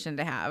resolution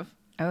to have.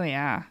 Oh,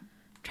 yeah. I'm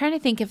trying to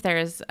think if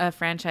there's a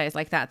franchise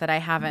like that I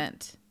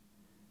haven't,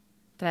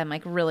 that I'm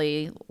like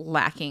really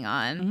lacking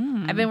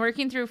on. I've been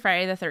working through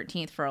Friday the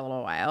 13th for a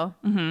little while.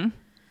 Mm-hmm.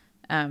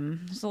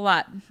 There's a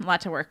lot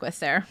to work with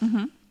there.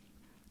 Mm-hmm.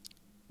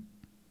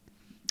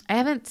 I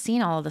haven't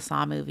seen all of the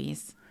Saw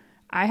movies.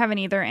 I haven't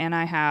either, and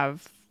I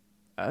have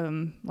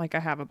I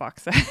have a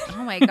box set.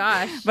 Oh my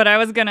gosh. But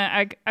I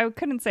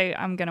couldn't say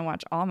I'm gonna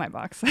watch all my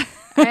box sets.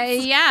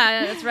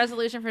 Yeah, it's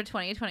resolution for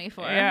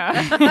 2024. Yeah.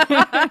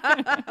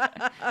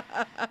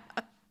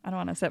 I don't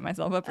want to set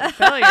myself up for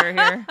failure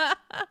here.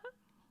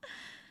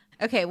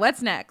 Okay,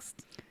 what's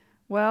next?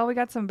 Well, we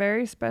got some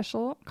very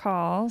special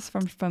calls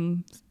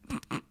from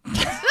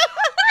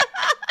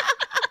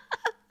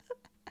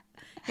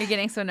You're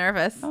getting so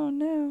nervous. Oh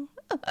no.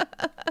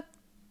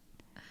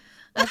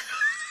 Why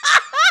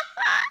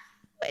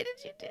did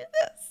you do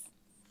this?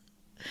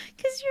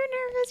 Because you're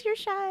nervous, you're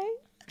shy.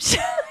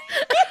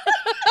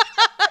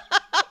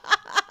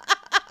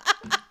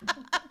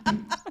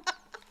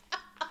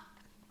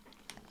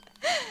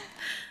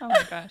 Oh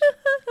my gosh.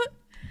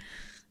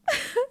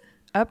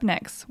 Up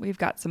next, we've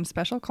got some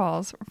special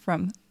calls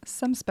from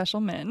some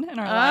special men in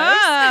our lives.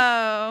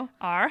 Oh.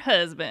 Our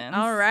husbands.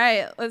 All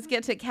right. Let's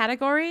get to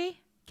category.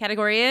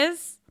 Category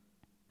is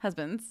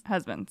husbands.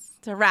 Husbands.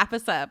 To wrap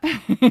us up.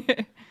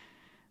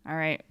 All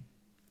right.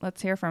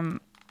 Let's hear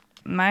from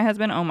my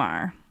husband,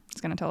 Omar.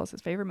 He's going to tell us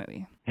his favorite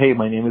movie. Hey,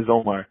 my name is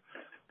Omar.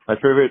 My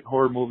favorite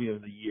horror movie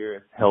of the year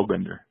is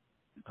Hellbender.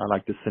 I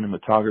like the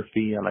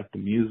cinematography. I like the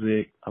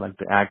music. I like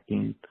the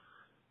acting.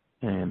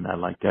 And I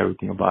liked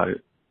everything about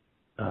it.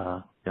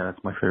 Yeah,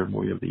 that's my favorite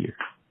movie of the year.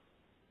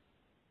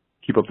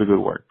 Keep up the good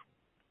work.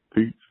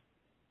 Peace.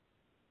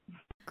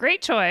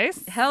 Great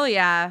choice. Hell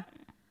yeah.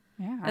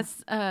 Yeah.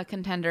 That's a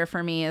contender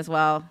for me as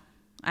well.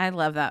 I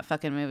love that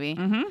fucking movie.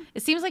 Mm-hmm.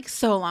 It seems like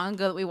so long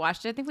ago that we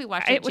watched it. I think we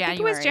watched it January. I think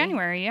it was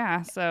January,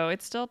 yeah. So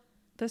it's still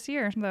this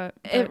year.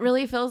 It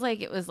really feels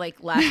like it was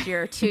like last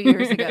year or 2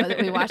 years ago that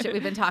we watched it.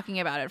 We've been talking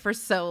about it for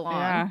so long.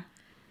 Yeah.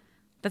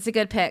 That's a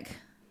good pick.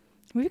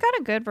 We've got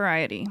a good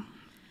variety.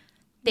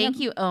 Thank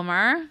you,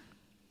 Omar.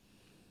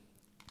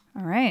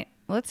 All right.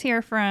 Let's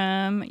hear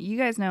from, you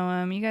guys know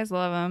him. You guys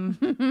love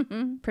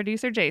him.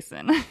 Producer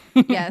Jason.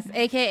 Yes,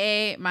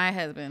 a.k.a. my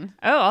husband.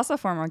 Oh, also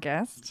former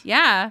guest.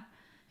 Yeah.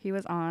 He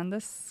was on the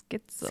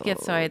Schizoid.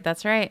 Schizoid,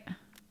 that's right.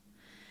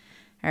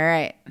 All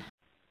right.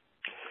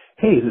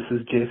 Hey, this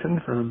is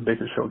Jason from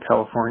Bakersfield,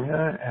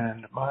 California,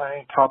 and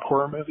my top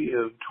horror movie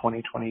of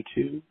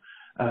 2022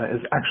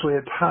 is actually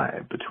a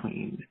tie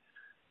between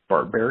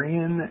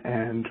Barbarian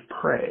and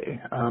Prey.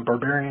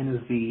 Barbarian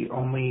is the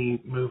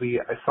only movie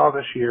I saw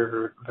this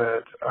year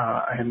that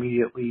I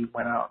immediately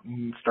went out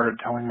and started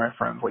telling my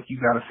friends, like,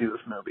 you got to see this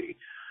movie.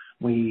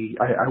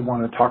 I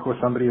want to talk with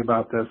somebody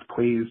about this.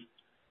 Please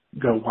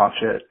go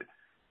watch it.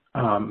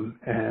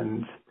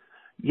 And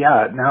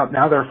yeah,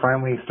 now they're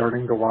finally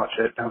starting to watch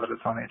it now that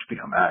it's on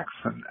HBO Max,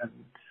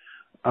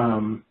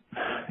 and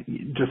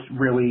just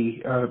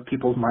really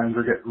people's minds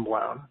are getting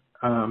blown.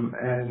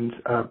 And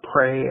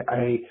Prey,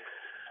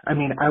 I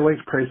mean, I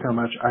liked Prey so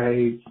much,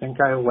 I think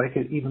I like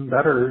it even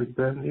better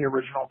than the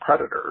original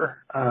Predator,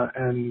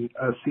 and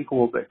a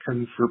sequel that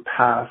can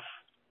surpass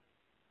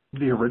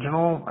the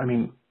original. I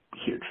mean,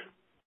 huge.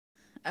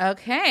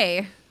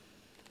 Okay.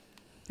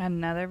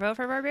 Another vote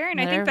for Barbarian.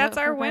 I Another think that's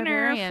vote our for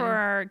winner Barbarian. for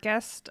our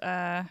guest.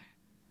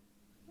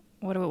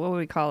 What would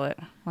we call it?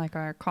 Like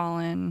our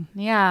call-in.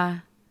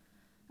 Yeah.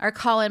 Our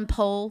call-in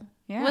poll.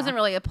 Yeah. It wasn't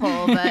really a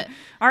poll, but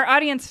our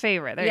audience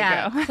favorite. There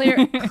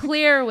you go.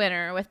 clear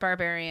winner with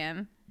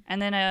Barbarian. And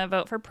then a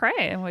vote for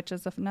Prey, which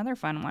is another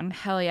fun one.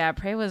 Hell yeah.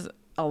 Prey was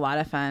a lot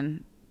of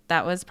fun.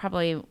 That was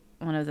probably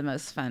one of the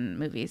most fun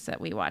movies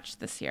that we watched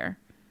this year.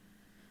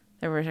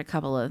 There were a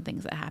couple of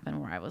things that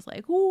happened where I was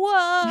like,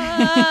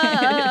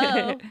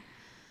 whoa.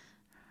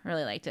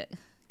 Really liked it.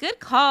 Good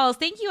calls.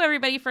 Thank you,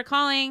 everybody, for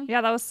calling. Yeah,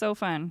 that was so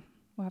fun.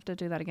 We'll have to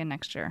do that again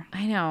next year.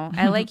 I know.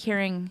 I like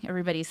hearing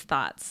everybody's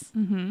thoughts.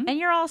 Mm-hmm. And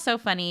you're all so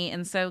funny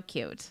and so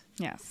cute.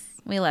 Yes.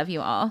 We love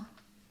you all.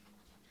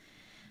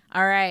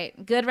 All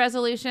right. Good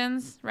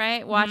resolutions,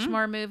 right? Watch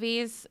more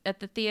movies at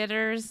the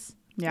theaters.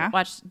 Yeah.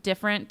 Watch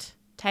different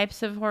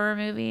types of horror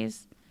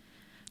movies.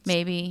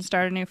 Maybe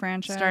start a new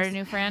franchise.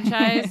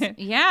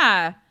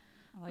 Yeah.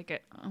 I like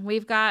it.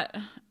 We've got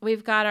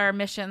our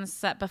missions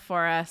set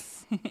before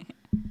us.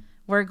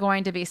 We're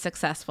going to be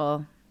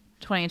successful.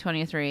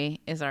 2023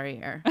 is our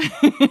year.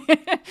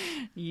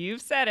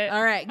 You've said it.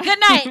 All right. Good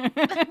night.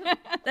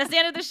 That's the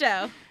end of the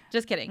show.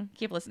 Just kidding.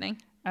 Keep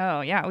listening.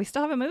 Oh, yeah. We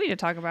still have a movie to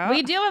talk about.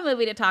 We do have a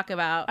movie to talk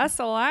about. A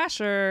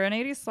slasher, an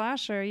 80s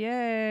slasher.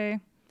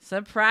 Yay.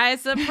 Surprise,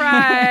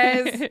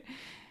 surprise.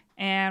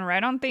 And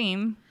right on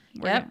theme.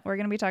 We're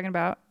going to be talking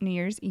about New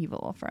Year's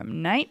Evil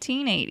from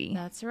 1980.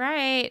 That's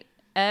right.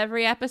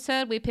 Every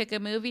episode, we pick a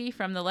movie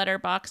from the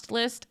Letterboxd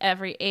list.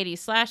 Every 80s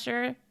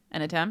slasher,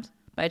 an attempt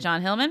by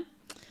John Hillman.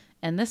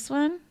 And this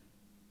one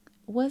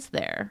was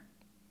there.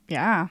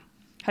 Yeah.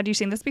 Had you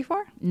seen this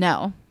before?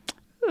 No.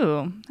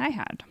 Ooh, I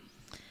had.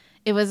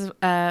 It was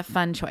a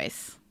fun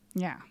choice.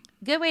 Yeah.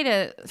 Good way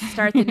to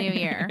start the new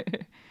year.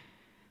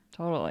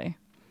 Totally.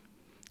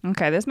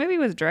 Okay, this movie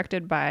was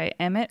directed by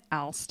Emmett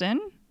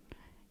Alston.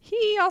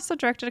 He also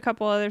directed a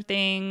couple other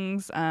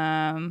things.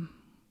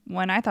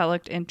 One I thought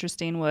looked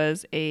interesting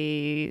was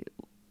a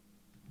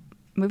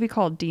movie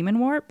called Demon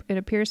Warp. It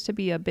appears to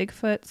be a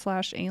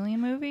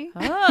Bigfoot/alien movie.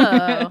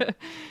 Oh.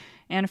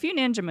 And a few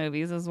ninja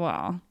movies as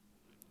well.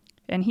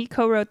 And he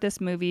co-wrote this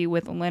movie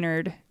with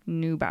Leonard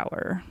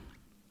Neubauer.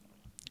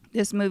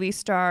 This movie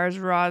stars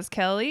Roz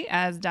Kelly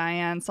as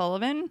Diane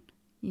Sullivan.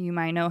 You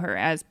might know her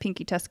as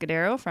Pinky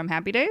Tuscadero from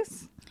Happy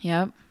Days.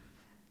 Yep.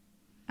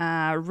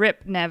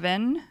 Rip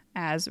Nevin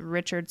as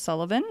Richard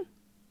Sullivan.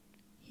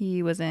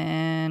 He was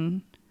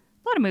in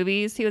a lot of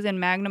movies. He was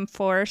in Magnum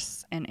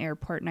Force and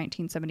Airport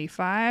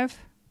 1975.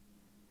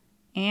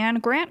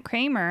 And Grant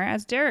Kramer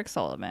as Derek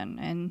Sullivan.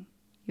 And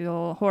you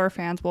horror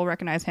fans will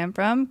recognize him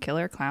from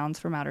Killer Clowns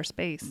from Outer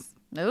Space.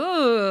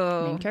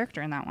 Ooh. Main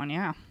character in that one,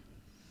 yeah.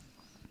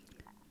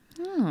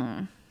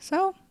 Hmm.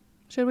 So,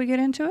 should we get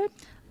into it?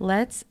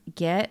 Let's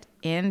get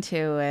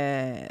into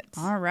it.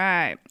 All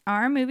right.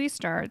 Our movie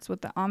starts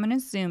with the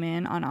ominous zoom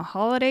in on a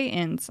Holiday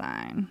Inn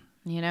sign.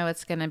 You know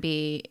it's going to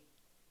be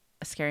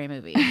a scary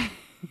movie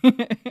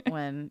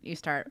when you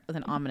start with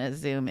an ominous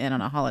zoom in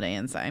on a Holiday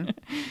Inn sign.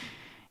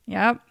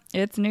 Yep.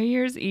 It's New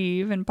Year's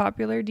Eve, and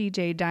popular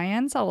DJ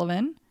Diane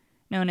Sullivan,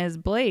 known as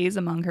Blaze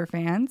among her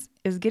fans,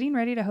 is getting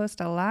ready to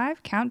host a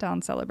live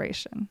countdown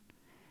celebration.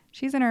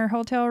 She's in her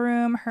hotel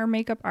room. Her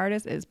makeup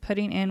artist is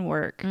putting in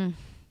work.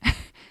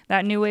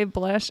 That new wave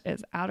blush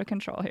is out of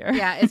control here.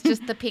 Yeah, it's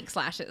just the pink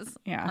slashes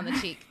Yeah. on the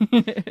cheek.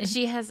 And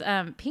she has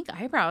pink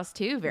eyebrows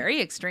too,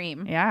 very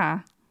extreme. Yeah.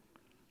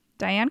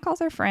 Diane calls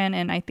her friend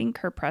and I think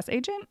her press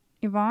agent,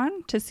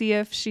 Yvonne, to see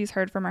if she's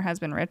heard from her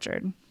husband,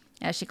 Richard.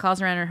 Yeah, she calls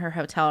her in her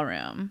hotel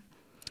room.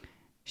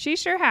 She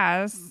sure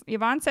has.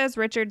 Yvonne says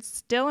Richard's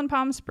still in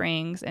Palm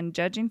Springs, and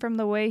judging from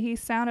the way he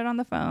sounded on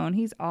the phone,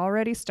 he's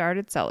already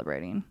started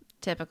celebrating.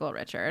 Typical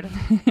Richard.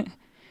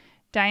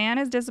 Diane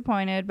is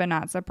disappointed, but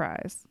not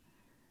surprised.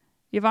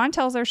 Yvonne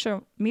tells her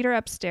she'll meet her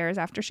upstairs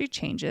after she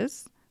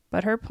changes,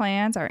 but her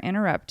plans are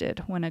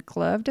interrupted when a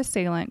gloved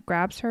assailant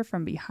grabs her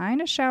from behind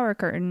a shower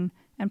curtain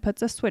and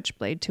puts a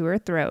switchblade to her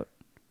throat.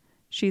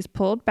 She's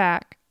pulled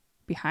back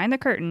behind the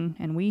curtain,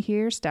 and we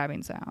hear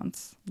stabbing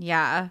sounds.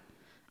 Yeah.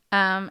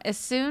 As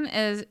soon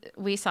as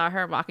we saw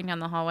her walking down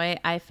the hallway,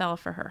 I fell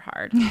for her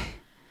hard.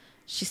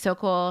 She's so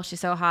cool. She's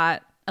so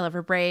hot. I love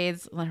her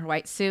braids, I love her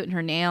white suit and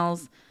her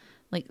nails.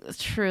 Like,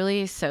 it's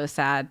truly so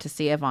sad to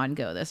see Yvonne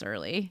go this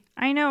early.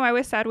 I know. I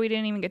was sad we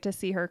didn't even get to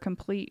see her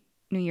complete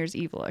New Year's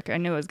Eve look. I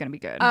knew it was going to be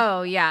good.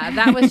 Oh, yeah.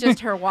 That was just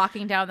her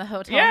walking down the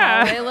hotel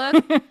hallway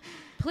look.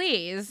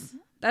 Please.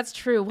 That's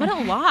true. What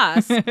a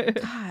loss.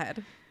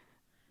 God.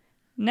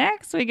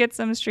 Next, we get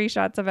some street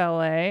shots of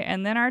LA,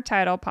 and then our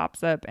title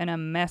pops up in a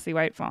messy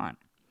white font.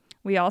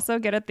 We also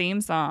get a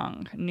theme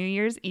song, New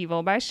Year's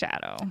Evil by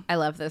Shadow. I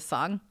love this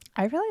song.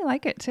 I really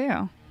like it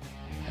too.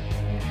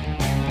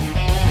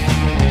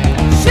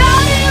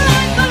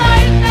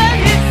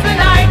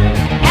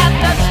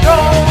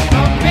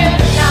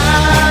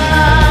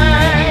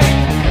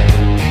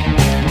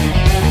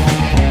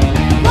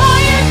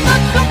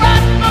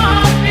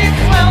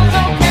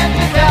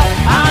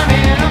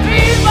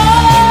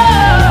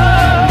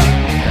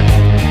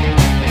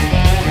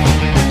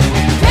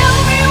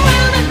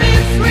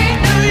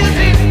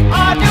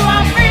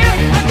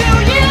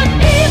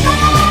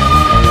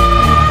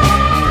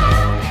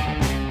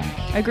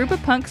 A group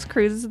of punks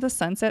cruises the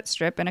Sunset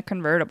Strip in a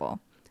convertible.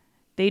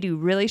 They do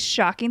really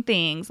shocking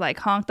things like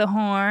honk the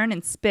horn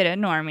and spit at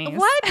normies.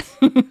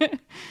 What?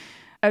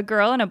 A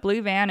girl in a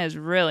blue van is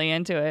really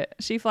into it.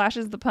 She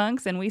flashes the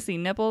punks and we see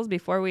nipples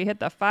before we hit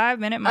the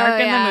 5-minute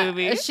mark in the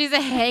movie. She's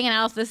hanging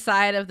out the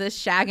side of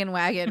this shaggin'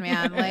 wagon,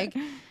 man. Like,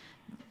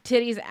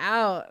 titties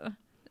out.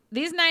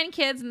 These 9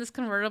 kids in this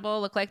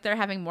convertible look like they're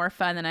having more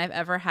fun than I've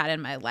ever had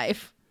in my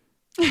life.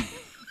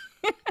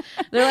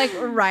 They're like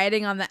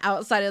riding on the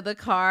outside of the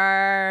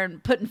car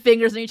and putting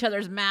fingers in each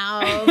other's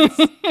mouths.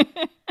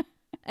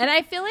 And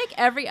I feel like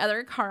every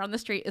other car on the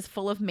street is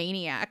full of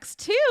maniacs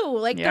too.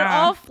 Like they're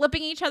all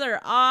flipping each other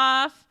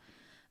off.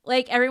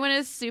 Like everyone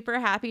is super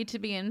happy to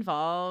be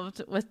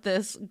involved with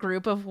this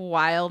group of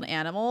wild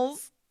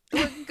animals.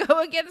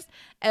 Go against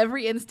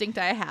every instinct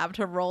I have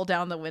to roll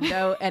down the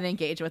window and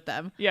engage with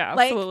them. Yeah,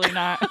 like, absolutely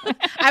not.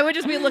 I would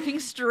just be looking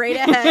straight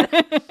ahead,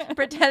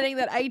 pretending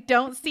that I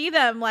don't see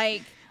them.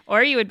 Like,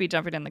 or you would be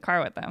jumping in the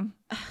car with them.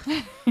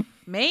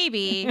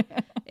 Maybe.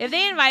 If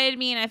they invited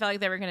me and I felt like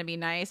they were going to be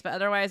nice, but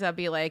otherwise I'd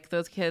be like,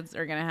 those kids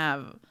are going to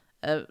have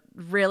a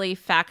really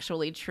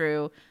factually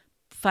true,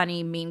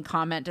 funny, mean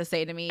comment to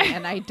say to me,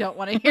 and I don't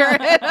want to hear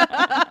it.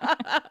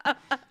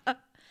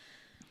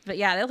 But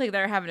yeah, they look like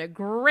they're having a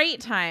great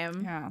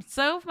time. Yeah.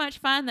 So much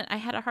fun that I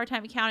had a hard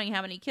time counting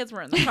how many kids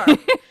were in the car.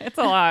 It's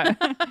a lot.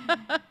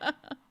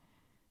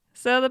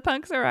 So the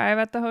punks arrive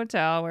at the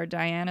hotel where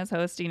Diane is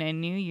hosting a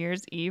New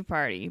Year's Eve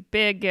party.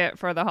 Big get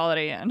for the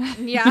Holiday Inn.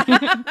 Yeah.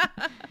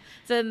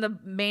 It's in the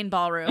main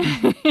ballroom.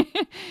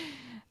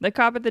 The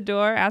cop at the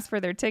door asks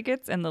for their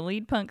tickets, and the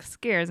lead punk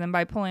scares him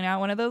by pulling out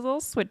one of those little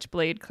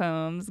switchblade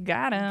combs.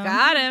 Got him.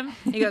 Got him.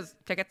 He goes,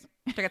 tickets,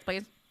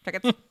 please.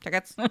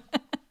 Tickets.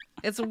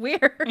 It's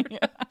weird. Yeah.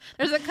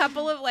 There's a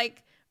couple of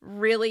like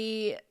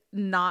really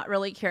not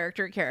really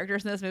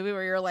characters in this movie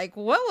where you're like,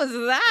 what was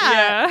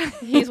that?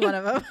 Yeah. He's one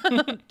of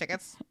them.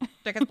 Tickets,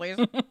 please.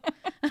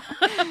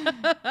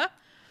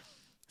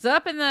 So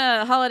up in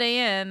the Holiday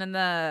Inn, in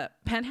the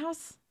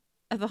penthouse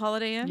of the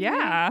Holiday Inn.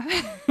 Yeah.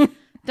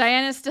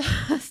 Diane is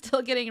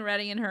still getting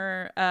ready in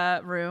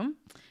her room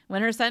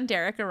when her son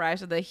Derek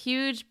arrives with a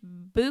huge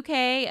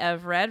bouquet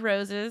of red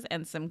roses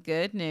and some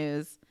good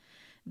news.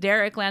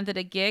 Derek landed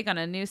a gig on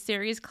a new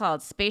series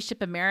called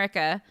Spaceship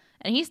America,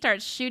 and he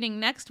starts shooting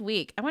next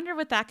week. I wonder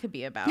what that could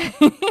be about.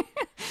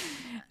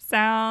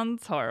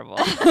 Sounds horrible.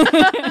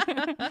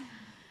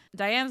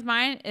 Diane's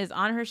mind is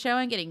on her show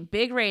and getting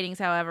big ratings,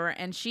 however,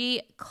 and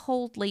she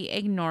coldly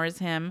ignores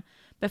him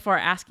before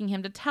asking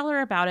him to tell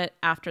her about it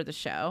after the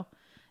show.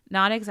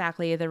 Not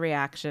exactly the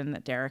reaction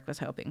that Derek was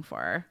hoping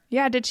for.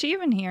 Yeah, did she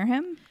even hear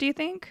him, do you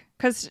think?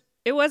 Because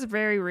it was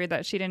very rude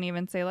that she didn't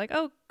even say like,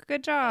 oh,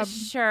 good job.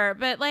 Sure,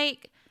 but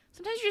like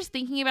sometimes you're just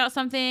thinking about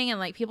something and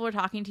like people are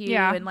talking to you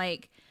and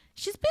like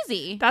she's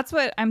busy. That's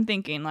what I'm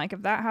thinking. Like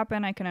if that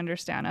happened, I can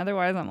understand.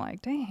 Otherwise, I'm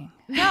like, dang.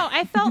 No,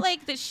 I felt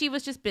like that she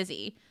was just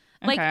busy.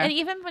 Like, okay. And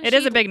even when it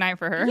is a big night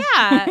for her.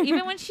 Yeah,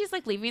 even when she's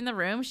like leaving the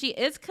room, she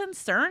is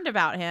concerned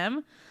about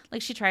him.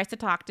 Like she tries to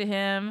talk to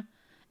him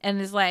and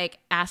is like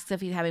asks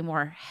if he's having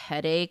more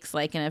headaches,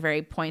 like in a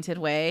very pointed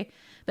way.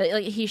 But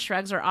like he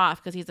shrugs her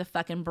off because he's a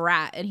fucking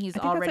brat and he's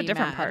already that's a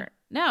different mad. Part.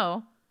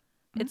 No,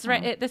 it's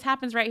right. This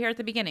happens right here at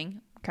the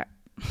beginning.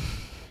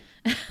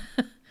 Okay.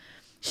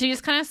 She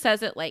just kind of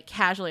says it like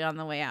casually on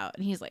the way out,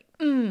 and he's like,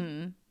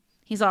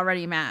 He's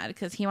already mad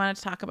because he wanted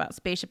to talk about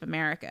Spaceship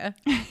America,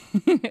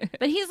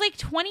 but he's like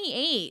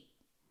 28.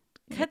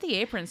 Cut the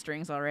apron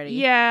strings already.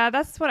 Yeah,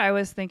 that's what I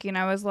was thinking.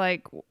 I was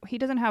like, he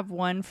doesn't have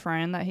one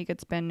friend that he could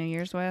spend New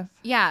Year's with.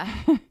 Yeah.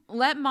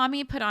 Let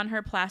mommy put on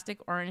her plastic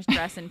orange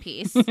dress in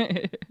peace.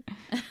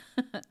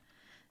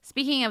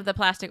 Speaking of the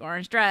plastic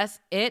orange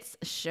dress, it's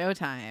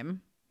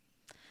showtime.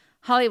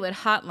 Hollywood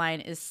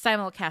Hotline is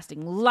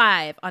simulcasting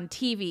live on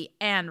TV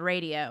and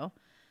radio.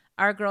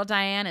 Our girl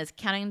Diane is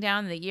counting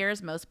down the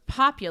year's most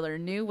popular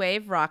new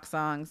wave rock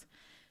songs.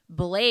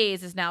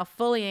 Blaze is now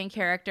fully in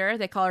character.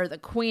 They call her the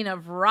Queen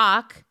of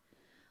Rock.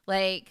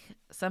 Like,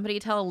 somebody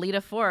tell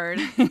Lita Ford.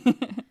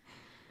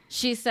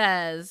 She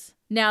says,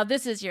 now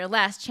this is your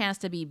last chance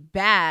to be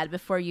bad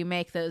before you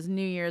make those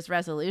New Year's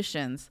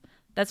resolutions.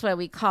 That's why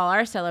we call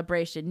our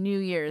celebration New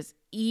Year's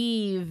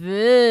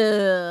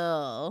evil.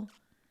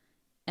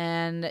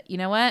 And you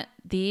know what?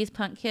 These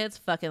punk kids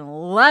fucking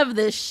love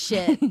this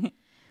shit.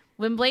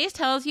 When Blaze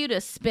tells you to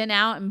spin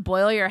out and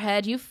boil your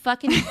head, you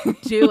fucking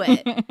do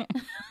it.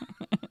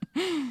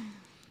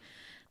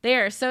 They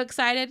are so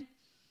excited.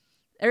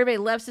 Everybody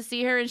loves to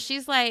see her. And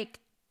she's like,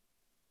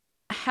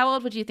 how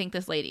old would you think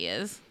this lady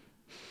is?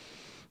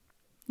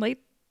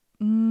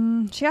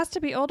 She has to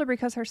be older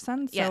because her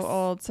son's Yes. so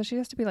old. So she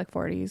has to be like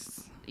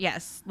 40s.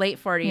 Yes,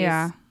 late 40s.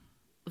 Yeah.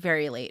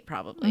 Very late,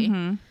 probably.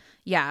 Mhm.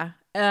 Yeah.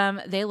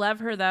 They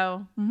love her,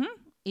 though.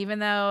 Even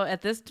though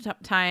at this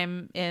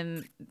time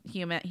in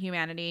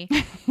humanity,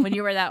 when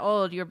you were that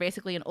old, you were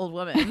basically an old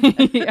woman.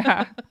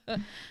 Yeah.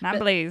 Not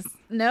Blaze.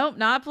 Nope,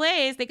 not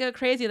Blaze. They go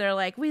crazy. They're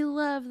like, we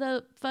love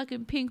the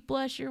fucking pink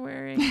blush you're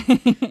wearing.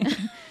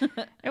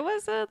 It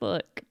was a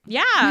look.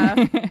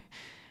 Yeah.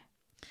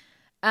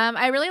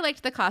 I really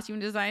liked the costume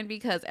design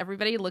because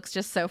everybody looks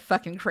just so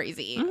fucking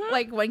crazy.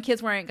 Like one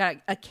kid's wearing got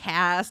a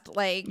cast.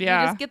 Like you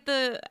just get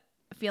the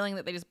feeling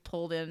that they just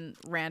pulled in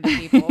random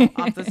people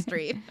off the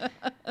street.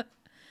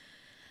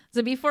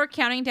 So before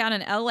counting down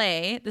in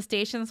LA, the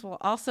stations will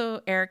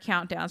also air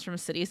countdowns from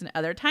cities in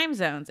other time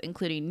zones,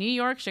 including New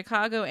York,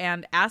 Chicago,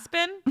 and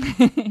Aspen.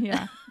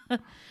 Yeah.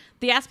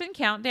 The Aspen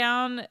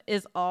countdown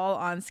is all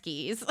on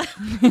skis.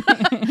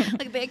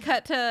 Like they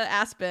cut to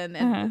Aspen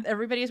and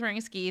everybody's wearing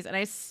skis. And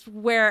I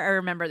swear I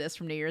remember this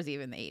from New Year's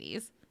Eve in the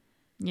 80s.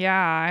 Yeah,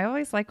 I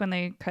always like when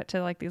they cut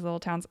to like these little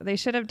towns. They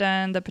should have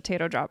done the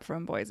potato drop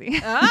from Boise.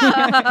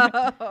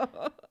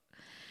 Oh.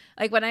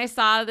 Like when I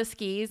saw the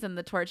skis and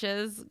the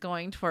torches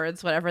going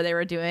towards whatever they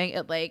were doing,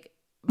 it like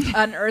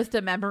unearthed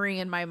a memory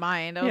in my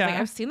mind. I was like,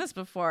 I've seen this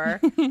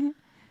before.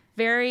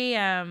 Very,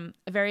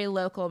 very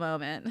local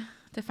moment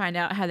to find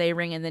out how they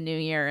ring in the new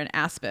year in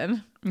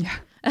Aspen. Yeah.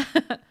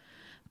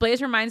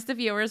 Blaze reminds the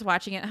viewers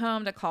watching at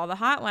home to call the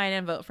hotline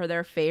and vote for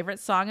their favorite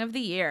song of the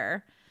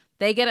year.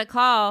 They get a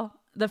call.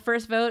 The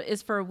first vote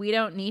is for We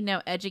Don't Need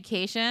No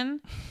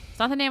Education. It's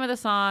not the name of the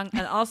song.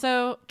 And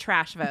also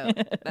trash vote.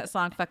 That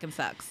song fucking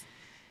sucks.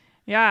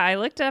 Yeah, I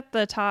looked up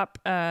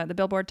the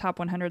Billboard Top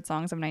 100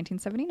 Songs of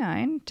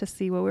 1979 to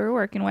see what we were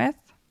working with.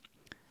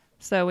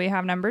 So we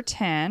have number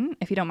 10,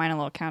 if you don't mind a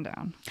little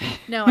countdown.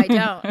 No, I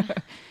don't.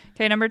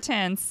 Okay, number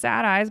 10,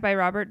 Sad Eyes by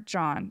Robert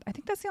John. I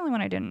think that's the only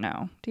one I didn't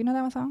know. Do you know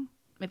that one song?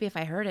 Maybe if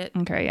I heard it.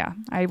 Okay, yeah.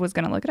 I was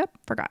going to look it up.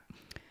 Forgot.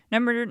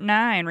 Number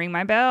 9, Ring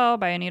My Bell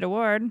by Anita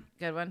Ward.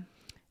 Good one.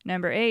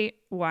 Number 8,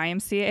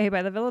 YMCA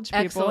by the Village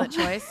People. Excellent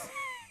choice.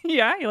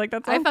 Yeah, you like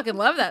that song? I fucking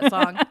love that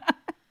song.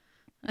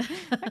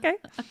 Okay.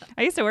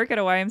 I used to work at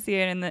a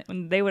YMCA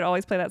and they would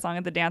always play that song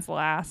at the dance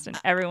last and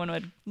everyone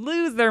would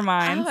lose their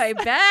minds. Oh, I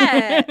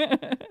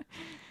bet.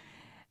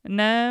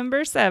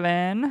 Number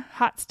 7,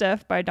 Hot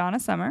Stuff by Donna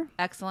Summer.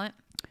 Excellent.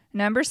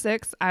 Number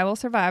 6, I Will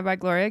Survive by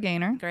Gloria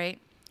Gaynor. Great.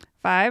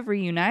 5,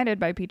 Reunited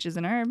by Peaches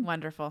and Herb.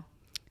 Wonderful.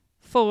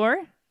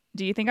 4,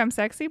 Do You Think I'm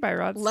Sexy by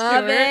Rod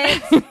Love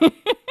Stewart. it.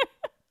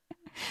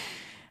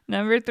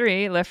 Number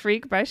 3, Le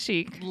Freak by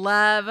Chic.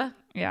 Love.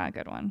 Yeah,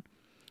 good one.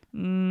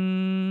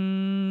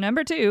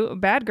 Number 2,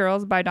 Bad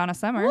Girls by Donna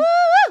Summer. Woo!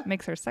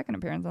 Makes her second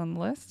appearance on the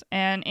list.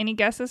 And any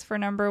guesses for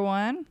number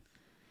 1?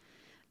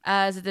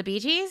 Is it the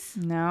Bee Gees?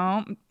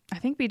 No, I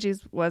think Bee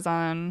Gees was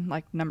on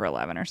like number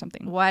 11 or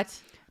something. What?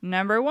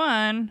 Number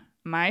 1,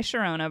 My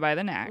Sharona by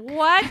The Knack.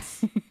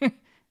 What?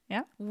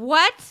 Yeah.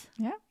 What?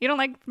 Yeah. You don't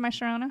like My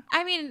Sharona?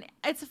 I mean,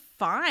 it's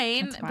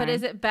fine, It's but fine.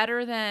 is it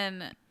better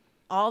than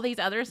all these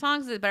other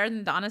songs? Is it better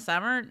than Donna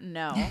Summer?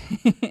 No.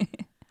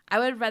 I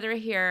would rather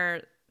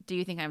hear Do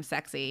You Think I'm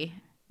Sexy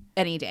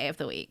any day of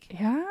the week.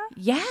 Yeah?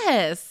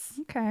 Yes.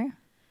 Okay.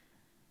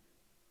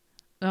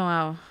 Oh,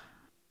 wow.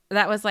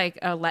 That was like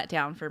a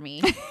letdown for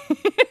me.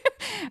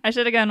 I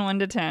should have gone 1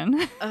 to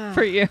 10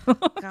 for you.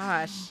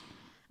 Gosh.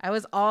 I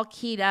was all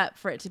keyed up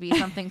for it to be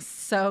something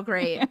so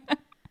great.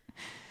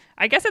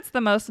 I guess it's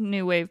the most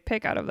new wave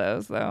pick out of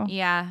those, though.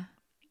 Yeah.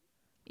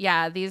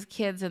 Yeah, these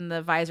kids in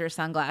the visor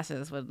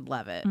sunglasses would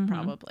love it,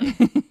 probably.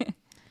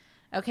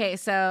 Okay,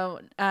 so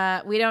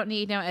We Don't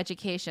Need No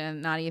Education,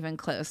 not even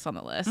close on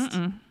the list.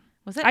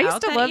 Was it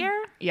out that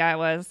year? Yeah, it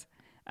was.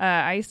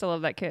 I used to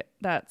love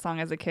that song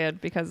as a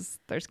kid because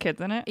there's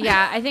kids in it.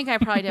 Yeah, I think I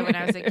probably did when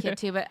I was a kid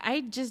too, but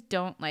I just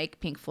don't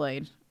like Pink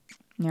Floyd.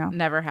 Yeah.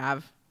 Never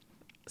have.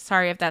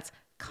 Sorry if that's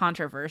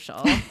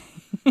controversial.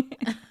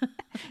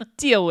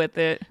 Deal with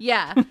it.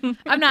 Yeah.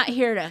 I'm not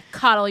here to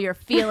coddle your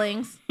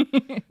feelings.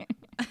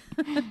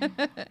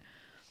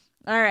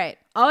 All right.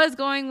 All is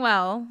going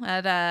well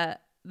at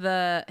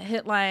the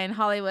Hitline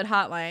Hollywood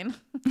hotline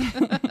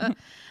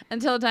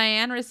until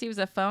Diane receives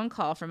a phone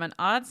call from an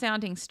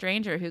odd-sounding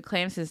stranger who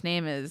claims his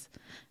name is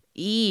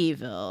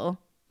Evil.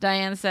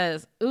 Diane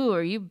says, "Ooh,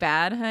 are you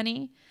bad,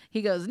 honey?"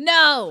 He goes,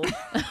 "No,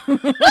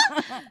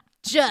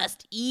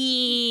 just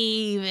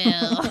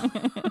evil."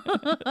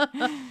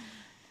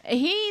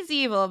 He's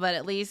evil, but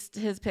at least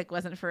his pick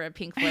wasn't for a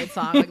Pink Floyd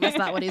song. Like, that's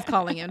not what he's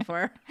calling in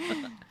for.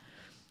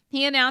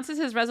 He announces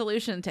his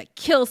resolution to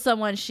kill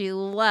someone she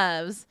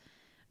loves,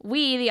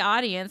 We, the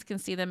audience, can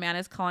see the man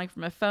is calling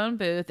from a phone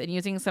booth and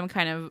using some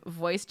kind of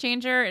voice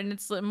changer, and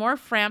it's more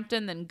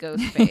Frampton than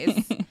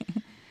Ghostface.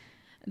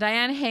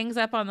 Diane hangs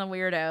up on the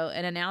weirdo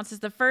and announces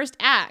the first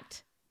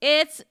act.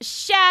 It's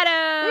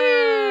Shadow!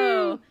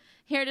 Woo!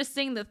 Here to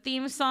sing the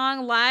theme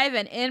song live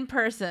and in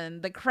person.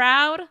 The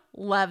crowd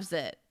loves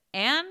it.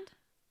 And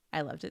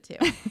I loved it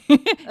too.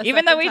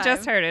 Even though we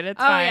just heard it, it's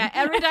fine. Yeah.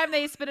 Every time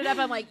they spit it up,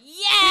 I'm like,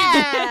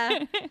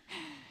 yeah!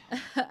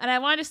 And I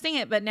wanted to sing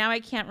it, but now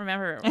I can't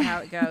remember how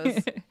it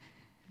goes.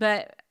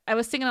 But I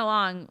was singing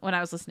along when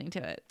I was listening to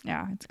it.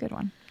 Yeah, it's a good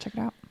one. Check it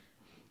out.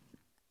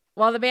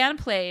 While the band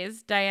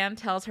plays, Diane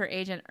tells her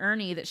agent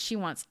Ernie that she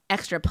wants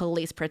extra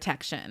police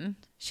protection.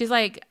 She's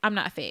like, I'm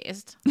not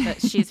phased,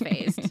 but she's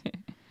phased.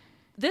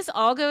 This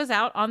all goes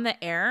out on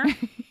the air.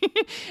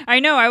 I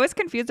know. I was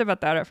confused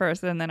about that at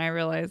first, and then I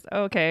realized,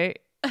 okay,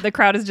 the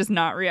crowd is just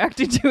not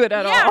reacting to it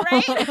at all.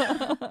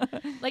 Yeah,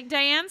 right? Like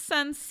Diane's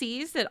son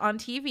sees it on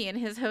TV in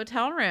his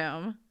hotel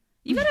room.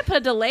 You got to put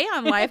a delay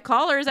on live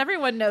callers.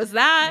 Everyone knows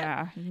that.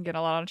 Yeah, you can get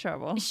a lot of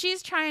trouble.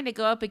 She's trying to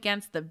go up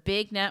against the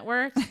big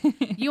networks.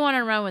 You want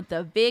to run with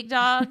the big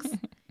dogs.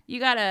 You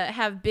got to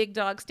have big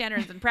dog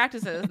standards and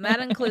practices, and that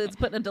includes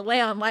putting a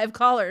delay on live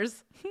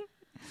callers.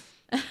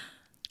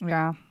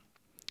 Yeah.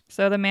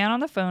 So the man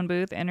on the phone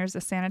booth enters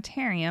a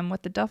sanitarium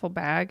with the duffel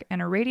bag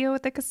and a radio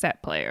with a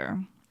cassette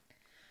player.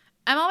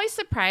 I'm always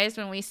surprised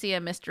when we see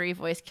a mystery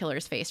voice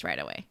killer's face right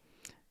away.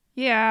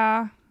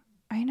 Yeah,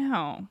 I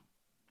know.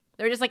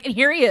 They're just like, and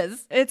here he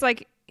is. It's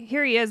like,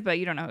 here he is, but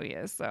you don't know who he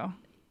is, so.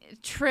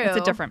 True. It's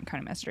a different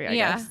kind of mystery, I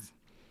guess.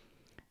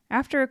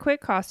 After a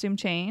quick costume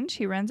change,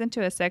 he runs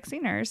into a sexy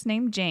nurse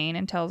named Jane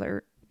and tells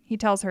her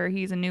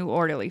he's a new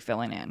orderly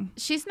filling in.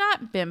 She's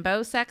not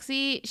bimbo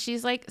sexy.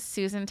 She's like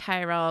Susan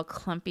Tyrrell,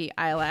 clumpy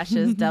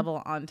eyelashes,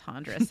 double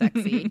entendre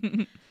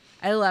sexy.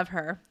 I love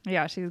her.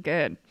 Yeah, she's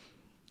good.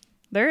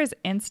 There is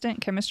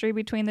instant chemistry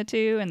between the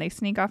two, and they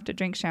sneak off to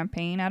drink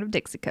champagne out of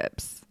Dixie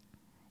cups.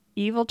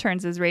 Evil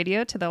turns his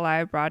radio to the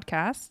live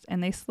broadcast,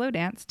 and they slow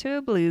dance to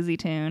a bluesy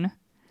tune.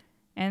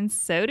 And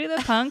so do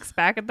the punks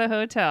back at the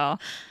hotel.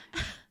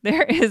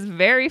 There is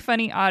very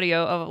funny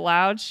audio of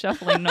loud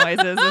shuffling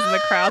noises as the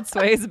crowd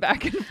sways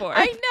back and forth.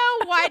 I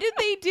know. Why did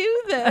they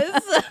do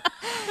this?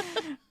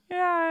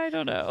 Yeah, I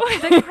don't know.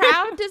 The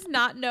crowd does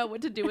not know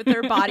what to do with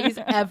their bodies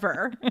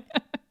ever.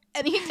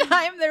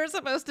 Anytime they're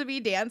supposed to be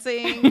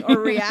dancing or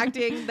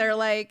reacting, they're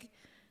like,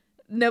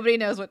 nobody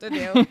knows what to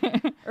do.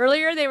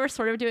 Earlier, they were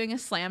sort of doing a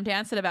slam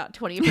dance at about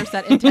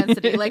 20%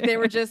 intensity. Like they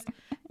were just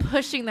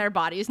pushing their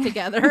bodies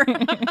together.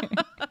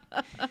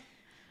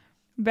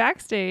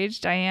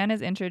 Backstage, Diane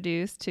is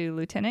introduced to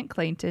Lieutenant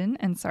Clayton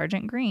and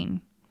Sergeant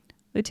Green.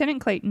 Lieutenant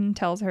Clayton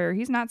tells her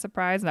he's not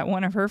surprised that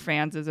one of her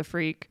fans is a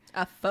freak.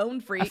 A phone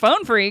freak. A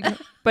phone freak.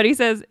 But he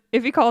says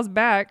if he calls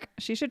back,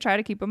 she should try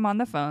to keep him on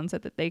the phone so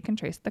that they can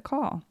trace the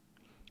call.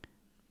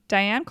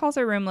 Diane calls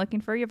her room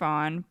looking for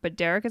Yvonne, but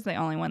Derek is the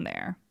only one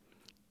there.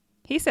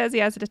 He says he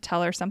has to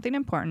tell her something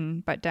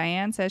important, but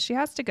Diane says she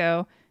has to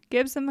go,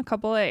 gives him a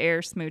couple of air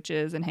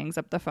smooches, and hangs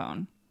up the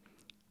phone.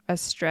 A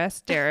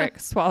stressed Derek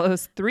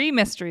swallows 3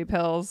 mystery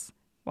pills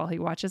while he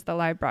watches the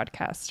live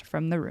broadcast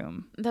from the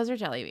room. Those are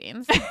jelly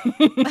beans.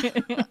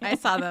 I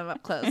saw them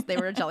up close. They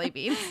were jelly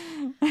beans.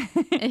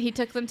 And he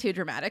took them too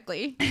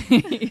dramatically.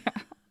 Yeah.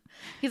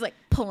 He's like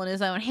pulling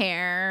his own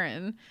hair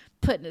and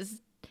putting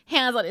his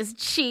hands on his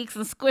cheeks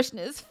and squishing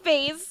his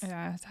face.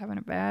 Yeah, he's having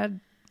a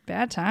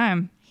bad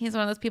time. He's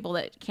one of those people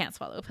that can't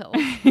swallow pills.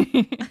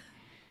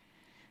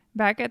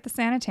 Back at the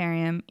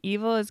sanitarium,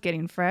 Evil is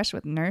getting fresh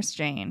with Nurse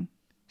Jane.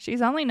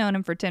 She's only known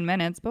him for 10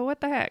 minutes, but what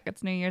the heck?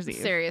 It's New Year's Eve.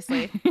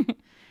 Seriously.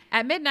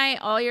 At midnight,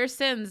 all your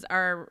sins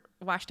are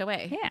washed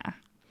away. Yeah.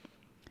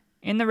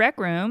 In the rec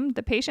room,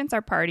 the patients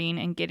are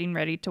partying and getting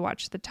ready to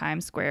watch the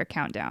Times Square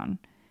countdown.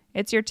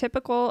 It's your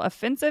typical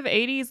offensive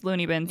 80s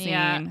loony bin scene.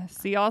 Yeah.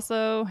 See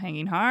also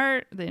Hanging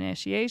Heart, The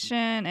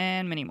Initiation,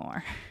 and many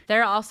more.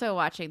 They're also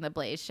watching the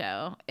Blaze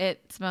show.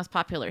 It's the most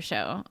popular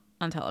show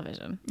on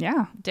television.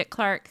 Yeah. Dick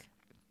Clark,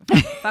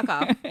 fuck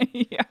off.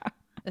 Yeah.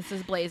 This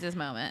is Blaze's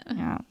moment.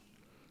 Yeah.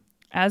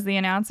 As the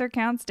announcer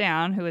counts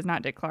down, who is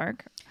not Dick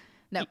Clark,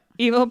 no.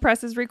 Evil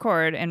presses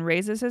record and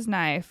raises his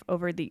knife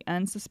over the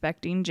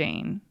unsuspecting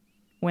Jane.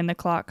 When the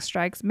clock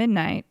strikes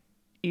midnight,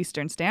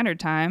 Eastern Standard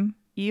Time,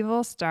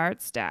 Evil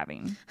starts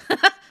stabbing.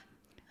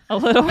 A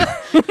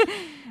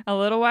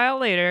little while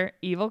later,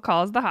 Evil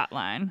calls the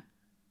hotline.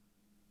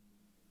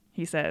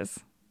 He says,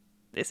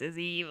 "This is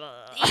Evil."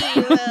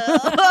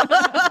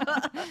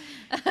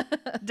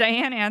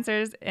 Diane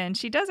answers, and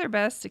she does her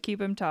best to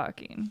keep him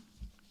talking.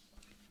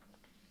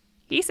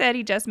 He said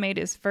he just made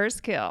his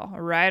first kill,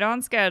 right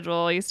on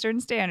schedule, Eastern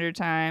Standard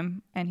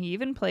Time, and he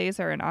even plays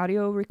her an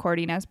audio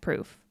recording as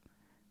proof.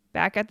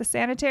 Back at the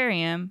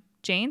sanitarium,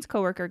 Jane's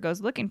coworker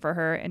goes looking for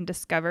her and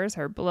discovers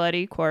her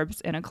bloody corpse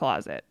in a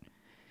closet.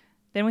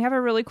 Then we have a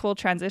really cool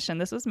transition.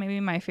 This was maybe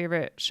my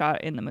favorite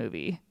shot in the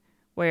movie,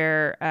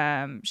 where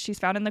she's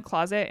found in the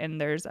closet and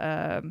there's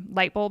a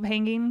light bulb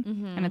hanging,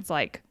 and it's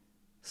like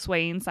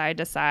swaying side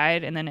to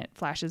side, and then it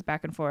flashes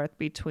back and forth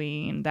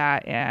between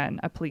that and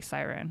a police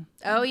siren.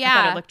 Oh, I yeah.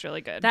 thought it looked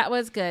really good. That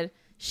was good.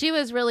 She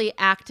was really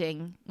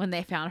acting when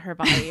they found her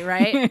body,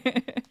 right?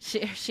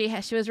 she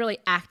was really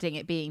acting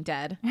at being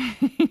dead.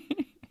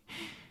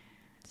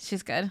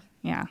 She's good.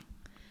 Yeah.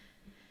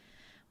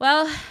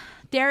 Well,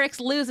 Derek's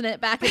losing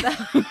it back at the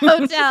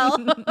hotel.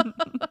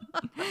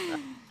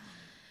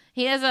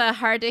 He has a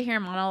hard-to-hear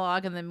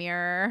monologue in the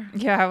mirror.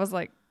 Yeah, I was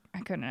like,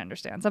 I couldn't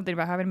understand. Something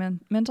about having a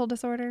mental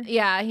disorder.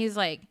 Yeah, he's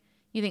like,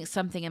 you think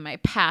something in my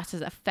past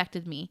has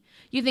affected me.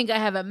 You think I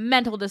have a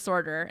mental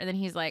disorder. And then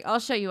he's like, I'll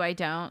show you I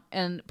don't.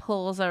 And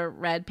pulls a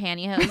red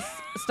pantyhose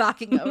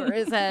stocking over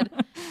his head.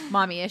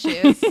 Mommy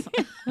issues.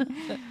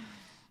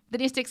 Then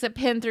he sticks a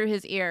pin through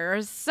his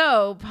ear.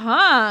 So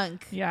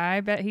punk. Yeah,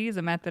 I bet he's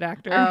a method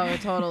actor. Oh,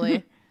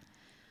 totally.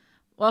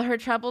 While her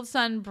troubled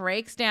son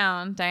breaks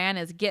down,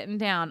 Diana's getting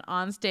down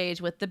on stage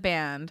with the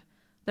band.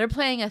 They're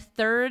playing a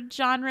third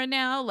genre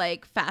now,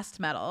 like fast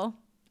metal.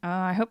 Oh,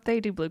 I hope they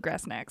do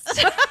bluegrass next.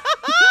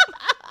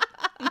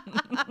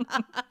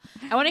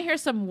 I want to hear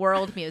some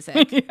world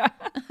music. Yeah.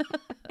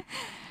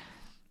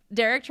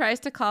 Derek tries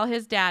to call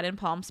his dad in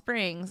Palm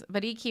Springs,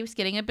 but he keeps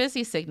getting a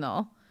busy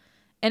signal.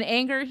 In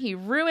anger, he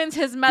ruins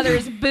his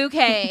mother's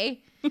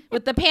bouquet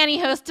with the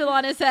pantyhose still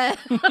on his head.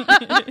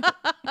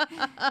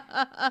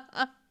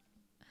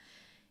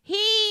 He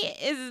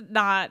is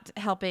not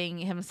helping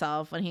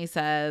himself when he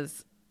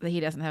says that he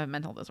doesn't have a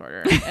mental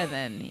disorder, and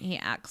then he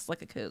acts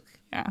like a kook.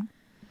 Yeah.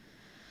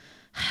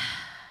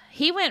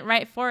 He went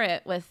right for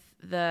it with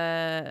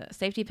the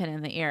safety pin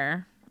in the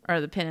ear, or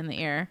the pin in the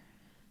ear.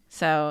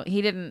 So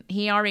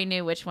he already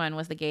knew which one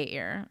was the gay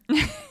ear,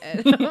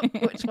 and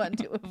which one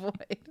to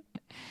avoid.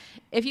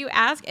 If you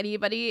ask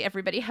anybody,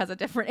 everybody has a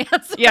different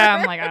answer. Yeah,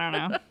 I'm like, I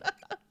don't know.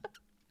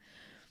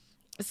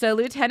 So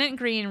Lieutenant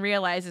Green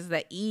realizes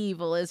that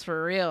evil is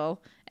for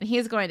real, and he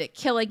is going to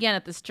kill again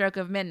at the stroke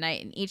of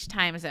midnight in each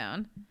time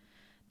zone.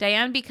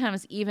 Diane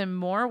becomes even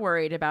more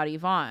worried about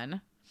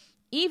Yvonne.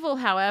 Evil,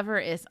 however,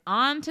 is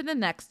on to the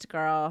next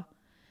girl.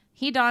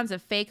 He dons a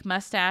fake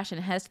mustache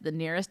and heads to the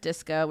nearest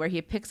disco, where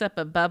he picks up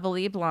a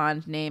bubbly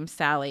blonde named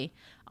Sally.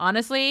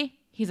 Honestly,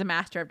 he's a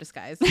master of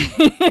disguise.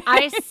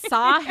 I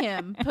saw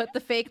him put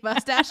the fake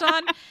mustache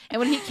on, and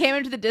when he came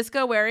into the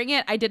disco wearing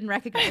it, I didn't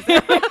recognize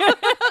him.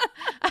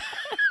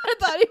 I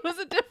thought he was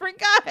a different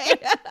guy.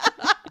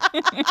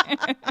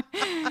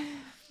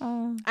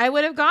 I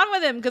would have gone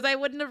with him because I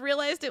wouldn't have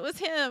realized it was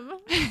him.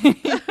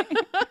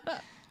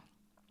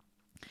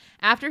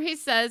 After he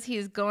says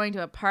he's going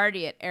to a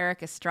party at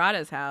Eric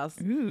Estrada's house.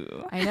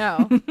 Ooh. I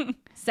know.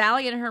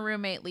 Sally and her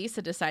roommate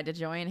Lisa decide to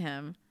join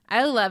him.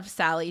 I love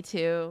Sally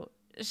too.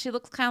 She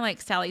looks kind of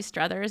like Sally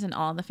Struthers in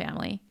All in the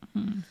Family.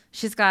 Mm-hmm.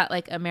 She's got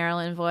like a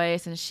Marilyn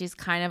voice, and she's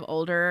kind of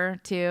older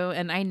too.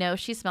 And I know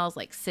she smells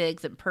like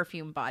cigs and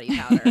perfume body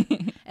powder.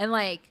 And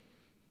like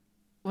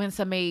when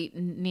somebody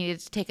needed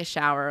to take a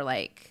shower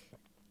like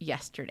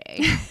yesterday.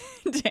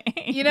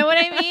 You know what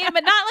I mean?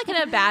 But not like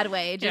in a bad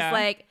way. Just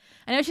like,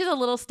 I know she's a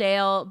little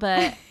stale,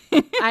 but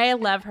I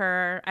love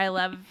her. I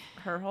love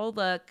her whole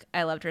look.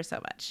 I loved her so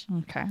much.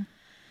 Okay.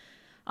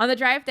 On the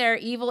drive there,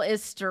 Evil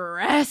is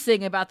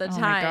stressing about the time.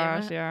 Oh my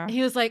gosh, yeah.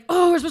 He was like,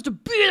 "Oh, we're supposed to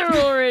be there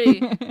already."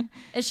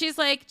 And she's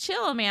like,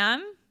 "Chill,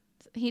 man."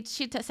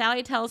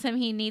 Sally tells him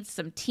he needs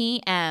some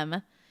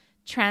TM,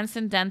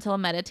 transcendental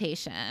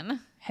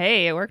meditation.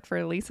 Hey, it worked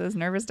for Lisa's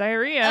nervous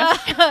diarrhea.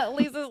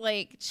 Lisa's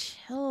like,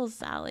 "Chill,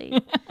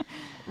 Sally.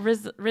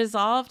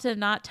 Resolve to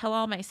not tell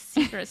all my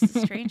secrets to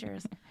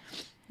strangers."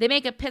 They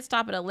make a pit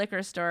stop at a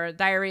liquor store.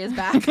 Diarrhea's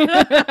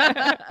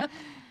back.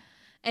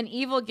 And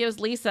Evil gives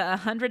Lisa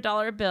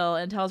 $100 bill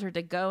and tells her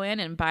to go in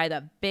and buy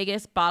the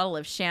biggest bottle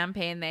of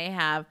champagne they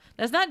have.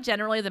 That's not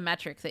generally the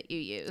metric that you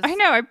use. I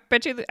know. I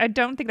bet you. I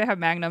don't think they have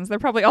Magnums. They're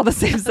probably all the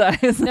same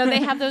size. No,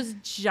 they have those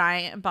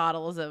giant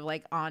bottles of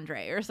like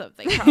Andre or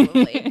something,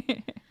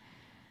 probably.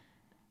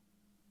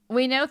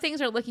 We know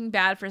things are looking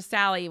bad for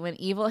Sally when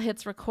Evil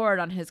hits record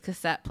on his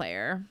cassette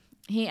player.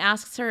 He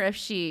asks her if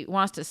she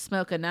wants to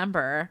smoke a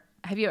number.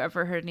 Have you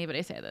ever heard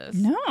anybody say this?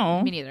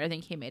 No. Me neither. I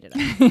think he made it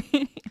up.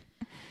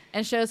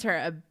 And shows her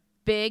a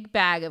big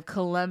bag of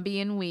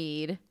Colombian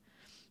weed.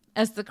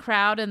 As the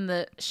crowd in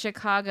the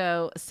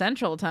Chicago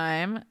Central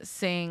Time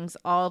sings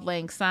Auld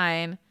Lang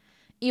Syne,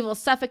 Evil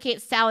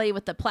suffocates Sally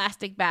with the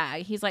plastic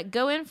bag. He's like,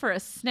 "Go in for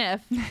a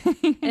sniff."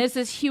 And it's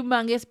this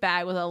humongous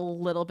bag with a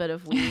little bit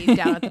of weed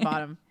down at the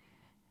bottom.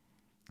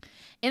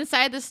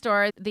 Inside the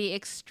store, the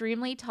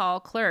extremely tall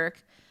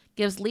clerk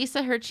gives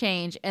Lisa her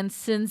change and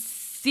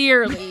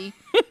sincerely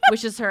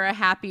wishes her a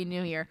happy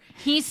new year.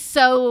 He's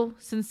so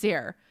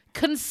sincere.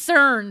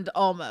 Concerned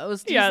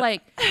almost. Yeah. He's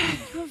like,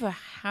 "You have a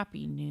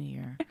happy new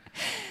year."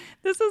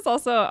 This is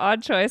also an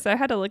odd choice. I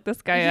had to look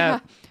this guy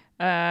up.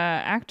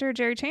 Actor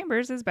Jerry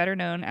Chambers is better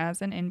known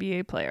as an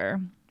NBA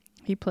player.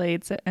 He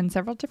played in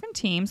several different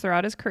teams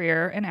throughout his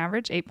career and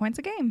averaged 8 points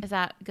a game. Is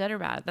that good or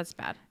bad? That's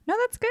bad. No,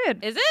 that's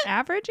good. Is it?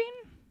 Averaging?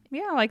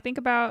 Yeah, like think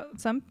about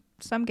some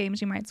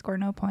games you might score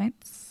no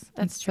points.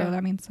 That's true. So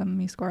that means some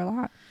you score a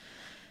lot.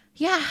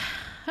 Yeah.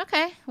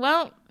 Okay.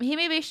 Well, he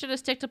maybe should have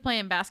stick to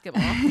playing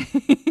basketball.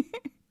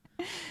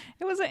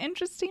 It was an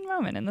interesting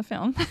moment in the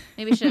film.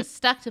 Maybe should have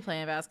stuck to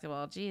playing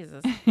basketball.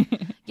 Jesus.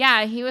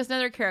 Yeah, he was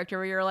another character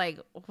where you're like,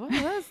 what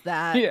was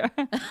that? Yeah.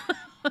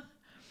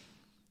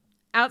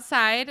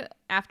 Outside,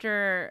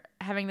 after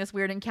having this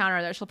weird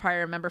encounter that she'll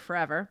probably remember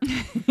forever.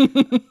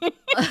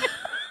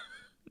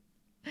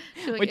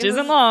 Which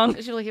isn't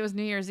long. She like, it was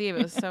New Year's Eve.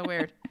 It was so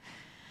weird.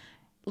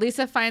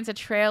 Lisa finds a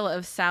trail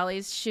of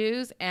Sally's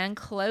shoes and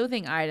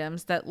clothing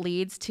items that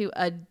leads to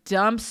a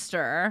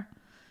dumpster.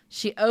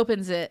 She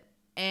opens it,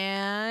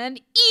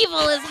 and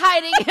Evil is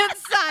hiding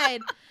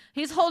inside.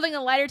 He's holding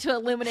a lighter to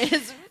illuminate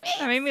his face.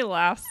 That made me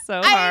laugh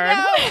so hard. I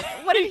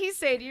know. What did he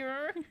say? Do you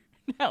remember?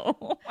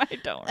 No, I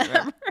don't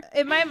remember.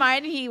 In my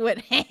mind, he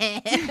went,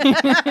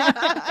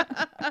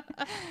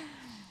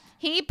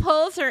 He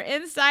pulls her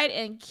inside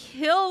and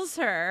kills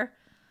her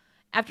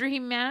after he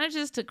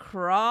manages to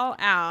crawl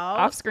out.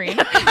 Off screen.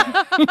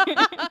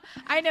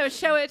 I know,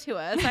 show it to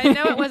us. I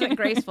know it wasn't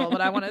graceful, but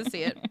I want to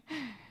see it.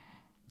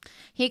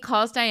 He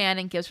calls Diane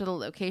and gives her the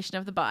location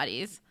of the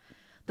bodies.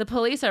 The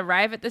police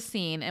arrive at the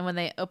scene, and when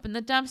they open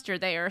the dumpster,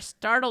 they are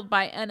startled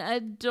by an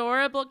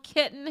adorable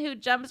kitten who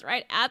jumps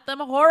right at them.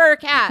 Horror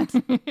cat.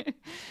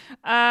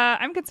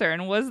 I'm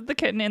concerned. Was the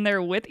kitten in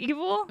there with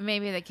Evil?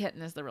 Maybe the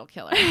kitten is the real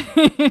killer.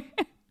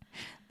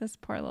 This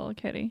poor little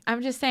kitty.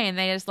 I'm just saying,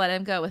 they just let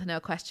him go with no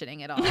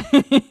questioning at all.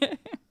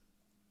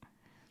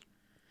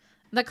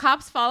 The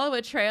cops follow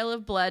a trail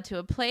of blood to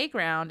a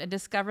playground and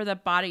discover the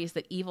bodies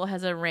that Evil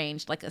has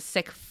arranged like a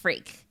sick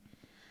freak.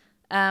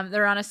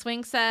 They're on a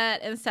swing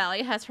set, and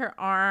Sally has her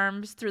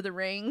arms through the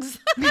rings.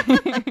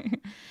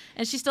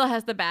 And she still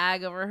has the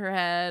bag over her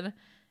head.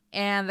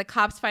 And the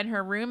cops find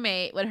her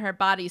roommate when her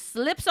body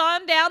slips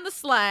on down the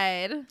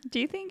slide. Do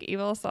you think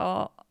Evil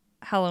saw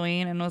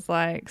Halloween and was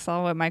like,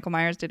 saw what Michael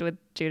Myers did with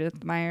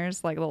Judith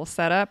Myers, like a little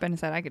setup, and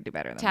said, I could do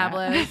better than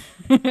Tableaus.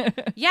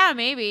 that? Yeah,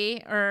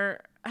 maybe.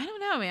 Or I don't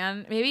know,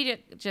 man.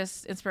 Maybe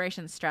just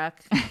inspiration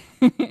struck.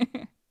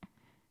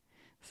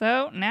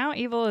 So now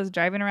Evil is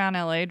driving around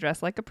LA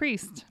dressed like a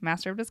priest,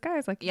 master of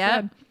disguise, like you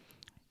said.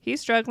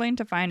 He's struggling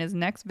to find his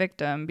next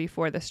victim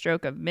before the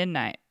stroke of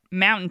midnight,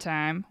 mountain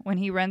time, when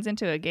he runs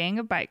into a gang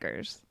of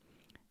bikers.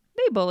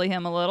 They bully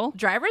him a little.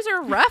 Drivers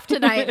are rough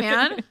tonight,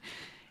 man.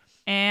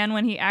 And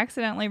when he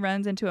accidentally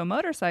runs into a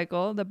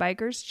motorcycle, the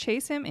bikers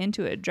chase him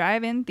into a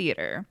drive-in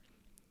theater.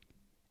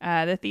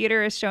 The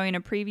theater is showing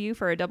a preview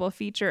for a double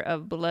feature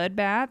of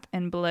Bloodbath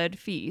and Blood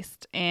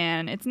Feast.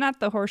 And it's not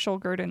the Herschel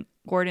Gordon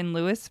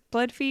Lewis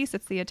Blood Feast.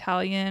 It's the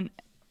Italian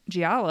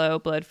Giallo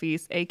Blood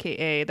Feast,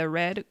 a.k.a. the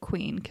Red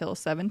Queen kills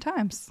 7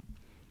 times.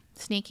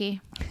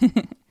 Sneaky.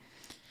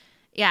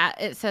 Yeah,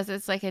 it says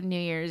it's like a New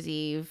Year's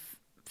Eve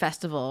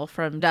festival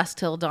from dusk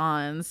till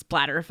dawn,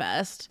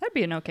 Splatterfest. That'd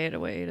be an okay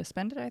way to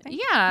spend it, I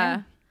think.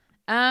 Yeah.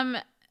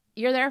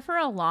 You're there for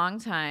a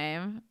long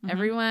time. Mm-hmm.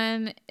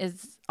 Everyone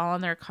is all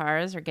in their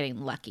cars or getting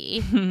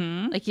lucky.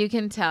 Mm-hmm. Like, you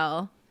can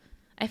tell.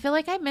 I feel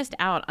like I missed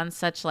out on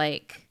such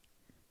like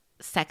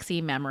sexy,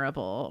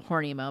 memorable,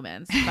 horny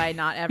moments by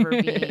not ever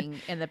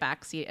being in the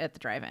backseat at the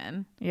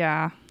drive-in.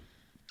 Yeah.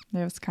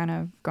 It was kind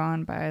of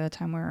gone by the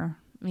time we were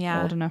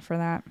old enough for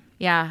that.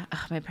 Yeah.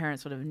 Ugh, my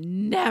parents would have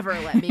never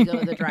let me go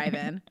to the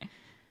drive-in.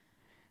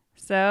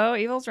 So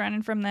Evil's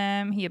running from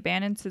them. He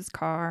abandons his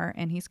car,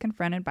 and he's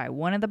confronted by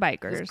one of the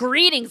bikers.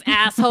 Greetings,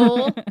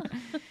 asshole.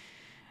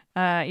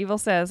 Evil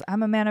says,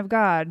 I'm a man of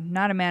God,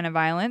 not a man of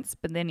violence.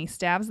 But then he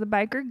stabs the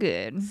biker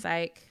good.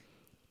 Psych.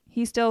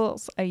 He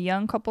steals a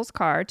young couple's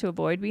car to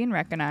avoid being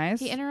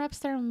recognized. He interrupts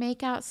their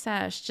makeout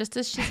sesh just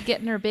as she's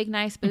getting her big,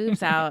 nice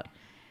boobs out.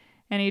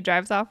 And he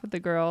drives off with the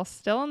girl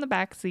still in the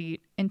back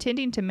seat,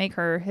 intending to make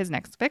her his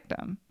next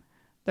victim.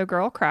 The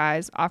girl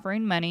cries,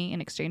 offering money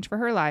in exchange for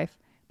her life.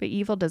 But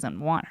Evil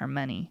doesn't want her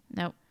money.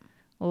 Nope.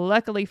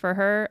 Luckily for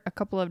her, a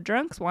couple of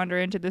drunks wander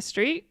into the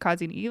street,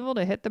 causing Evil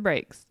to hit the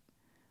brakes.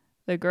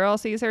 The girl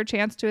sees her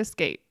chance to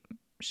escape.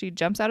 She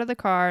jumps out of the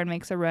car and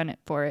makes a run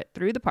for it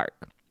through the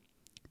park.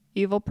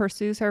 Evil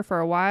pursues her for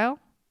a while,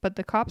 but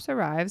the cops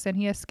arrives and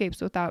he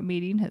escapes without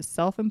meeting his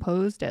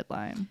self-imposed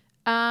deadline.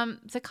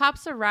 The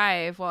cops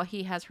arrive while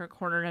he has her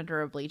cornered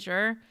under a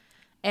bleacher,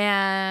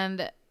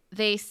 and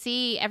they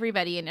see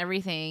everybody and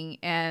everything,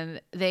 and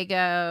they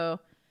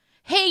go,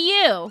 hey,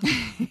 you.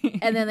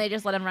 And then they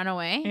just let him run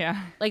away.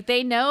 Yeah. Like,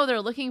 they know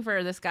they're looking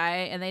for this guy,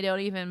 and they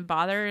don't even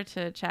bother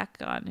to check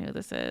on who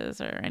this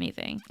is or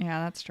anything.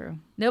 Yeah, that's true.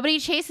 Nobody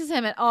chases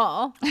him at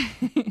all.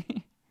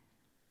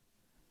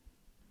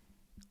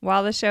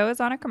 While the show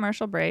is on a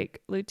commercial break,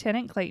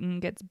 Lieutenant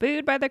Clayton gets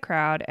booed by the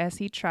crowd as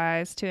he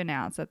tries to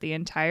announce that the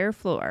entire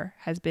floor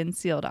has been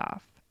sealed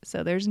off.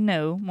 So there's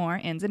no more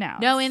ins and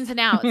outs. No ins and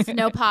outs.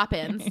 No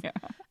pop-ins.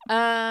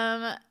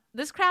 Yeah.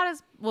 This crowd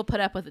will put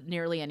up with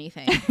nearly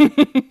anything.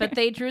 But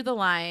they drew the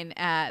line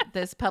at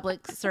this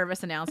public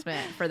service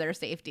announcement for their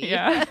safety.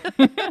 Yeah.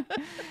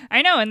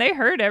 I know, and they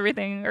heard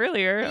everything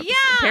earlier. Yeah.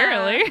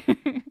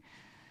 Apparently.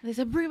 They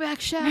said, bring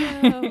back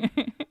Shadow.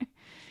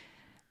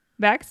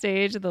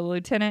 Backstage, the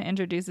lieutenant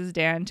introduces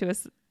Dan to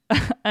a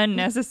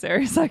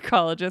unnecessary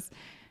psychologist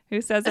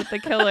who says that the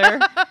killer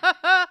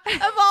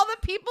Of all the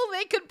people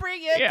they could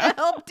bring in to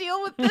help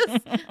deal with this.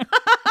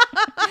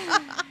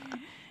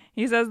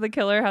 He says the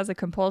killer has a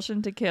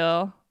compulsion to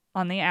kill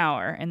on the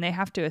hour, and they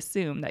have to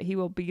assume that he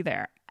will be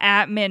there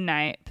at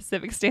midnight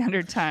Pacific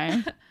Standard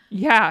Time.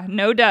 Yeah,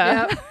 no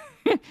duh.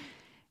 Yep.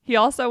 He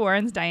also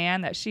warns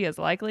Diane that she is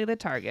likely the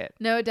target.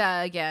 No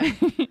duh again.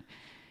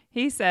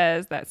 He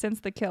says that since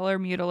the killer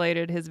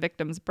mutilated his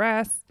victim's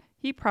breasts,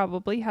 he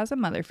probably has a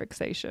mother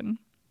fixation.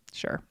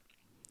 Sure.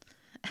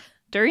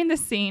 During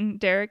this scene,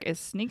 Derek is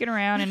sneaking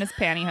around in his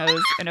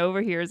pantyhose and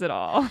overhears it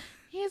all.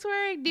 He's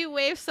wearing New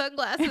Wave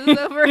sunglasses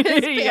over his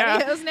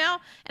pantyhose now.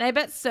 And I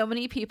bet so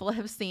many people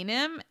have seen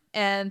him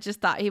and just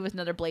thought he was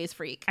another Blaze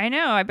freak. I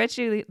know. I bet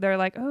you they're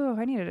like, oh,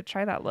 I needed to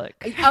try that look.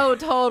 Oh,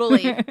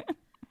 totally.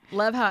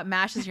 Love how it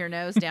mashes your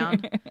nose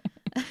down.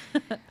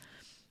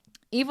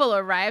 Evil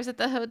arrives at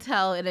the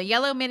hotel in a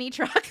yellow mini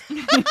truck.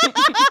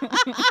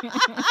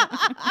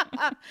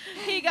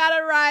 He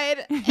got a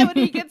ride. And when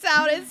he gets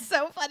out, it's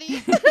so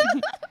funny.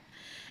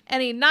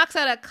 And he knocks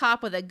out a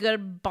cop with a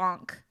good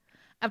bonk.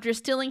 After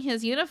stealing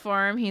his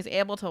uniform, he's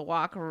able to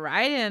walk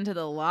right into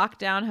the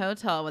lockdown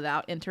hotel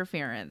without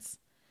interference.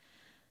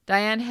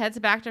 Diane heads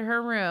back to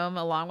her room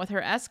along with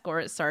her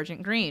escort,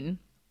 Sergeant Green.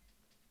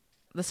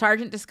 The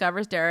sergeant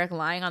discovers Derek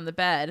lying on the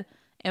bed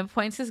and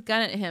points his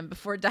gun at him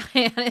before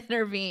Diane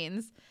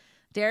intervenes.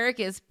 Derek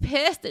is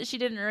pissed that she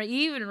didn't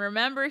even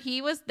remember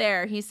he was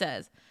there. He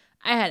says,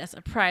 I had a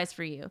surprise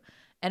for you,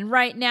 and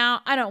right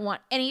now I don't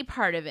want any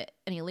part of it.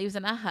 And he leaves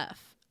in a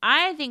huff.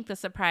 I think the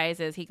surprise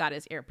is he got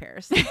his ear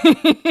pierced.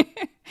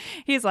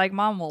 He's like,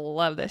 Mom will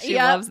love this. She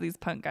loves these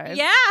punk guys.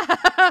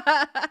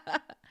 Yeah.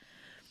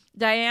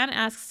 Diane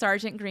asks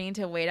Sergeant Green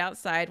to wait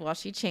outside while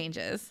she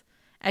changes.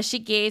 As she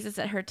gazes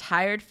at her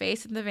tired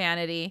face in the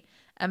vanity,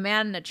 a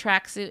man in a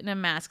tracksuit and a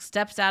mask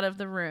steps out of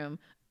the room.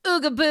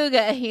 Ooga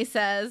booga, he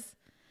says.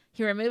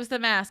 He removes the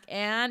mask,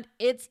 and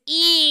it's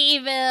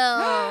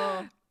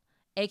Evil,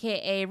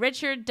 a.k.a.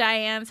 Richard,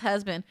 Diane's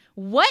husband.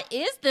 What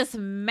is this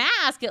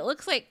mask? It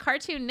looks like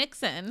cartoon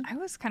Nixon. I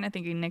was kind of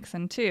thinking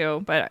Nixon,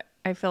 too, but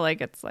I feel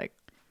like it's, like,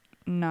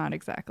 not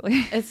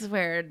exactly. It's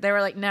weird. They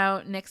were like,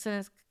 no, Nixon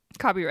is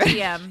copyright.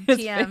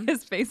 TM.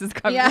 His face is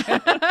copyright.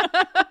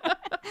 Yeah.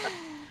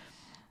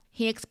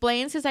 He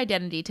explains his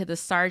identity to the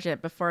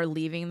sergeant before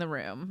leaving the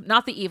room.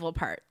 Not the evil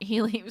part.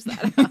 He leaves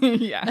that out.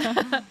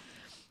 Yeah.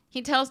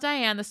 He tells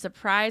Diane the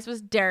surprise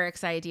was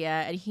Derek's idea,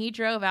 and he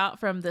drove out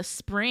from the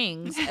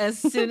Springs as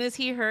soon as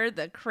he heard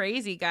the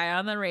crazy guy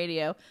on the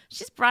radio.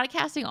 She's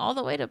broadcasting all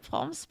the way to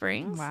Palm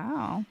Springs.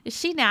 Wow. Is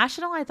she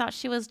national? I thought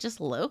she was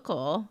just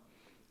local.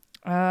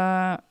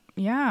 Yeah,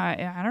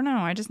 I don't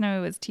know. I just know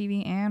it was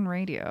TV and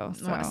radio.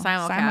 So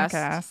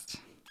simulcast.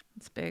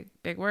 It's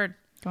big word.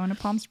 Going to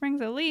Palm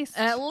Springs at least.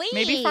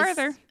 Maybe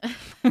farther.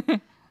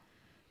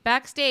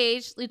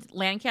 Backstage,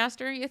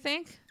 Lancaster, you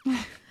think?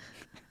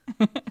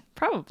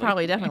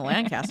 Probably definitely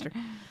Lancaster.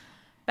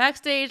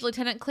 Backstage,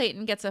 Lieutenant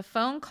Clayton gets a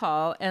phone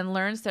call and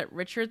learns that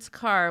Richard's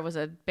car was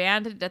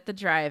abandoned at the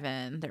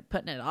drive-in. They're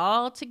putting it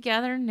all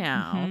together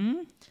now.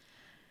 Mm-hmm.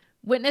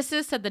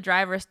 Witnesses said the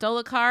driver stole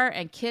a car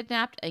and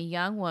kidnapped a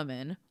young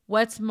woman.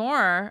 What's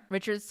more,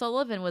 Richard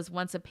Sullivan was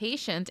once a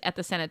patient at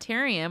the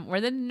sanitarium where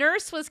the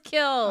nurse was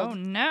killed. Oh,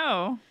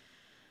 no.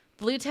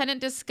 The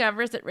lieutenant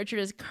discovers that Richard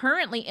is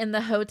currently in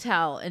the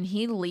hotel, and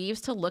he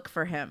leaves to look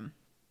for him.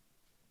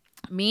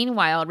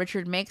 Meanwhile,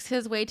 Richard makes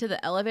his way to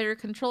the elevator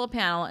control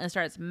panel and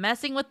starts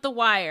messing with the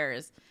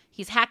wires.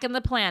 He's hacking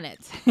the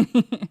planet.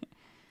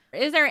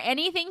 Is there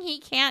anything he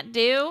can't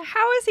do?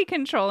 How is he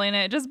controlling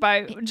it? Just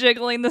by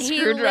jiggling the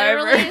screwdriver? He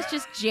literally is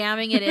just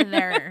jamming it in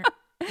there.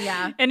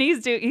 Yeah. And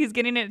he's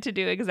getting it to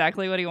do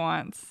exactly what he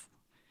wants.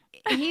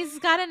 He's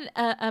got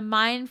a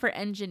mind for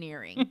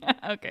engineering.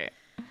 Okay.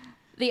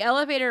 The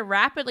elevator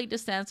rapidly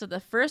descends to the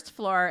first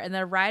floor, and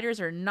the riders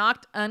are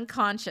knocked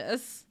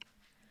unconscious.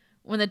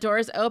 When the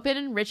doors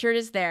open, Richard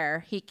is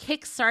there. He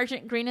kicks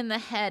Sergeant Green in the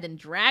head and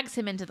drags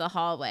him into the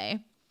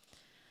hallway.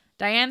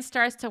 Diane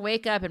starts to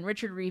wake up, and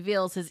Richard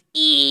reveals his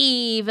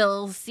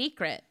evil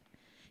secret.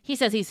 He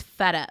says he's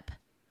fed up.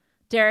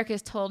 Derek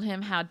has told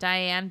him how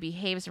Diane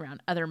behaves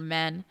around other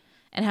men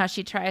and how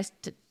she tries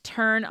to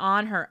turn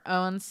on her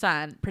own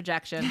son.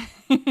 Projection.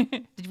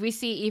 Did we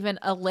see even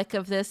a lick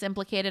of this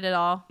implicated at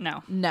all?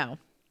 No.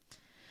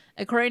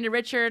 According to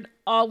Richard,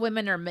 all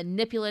women are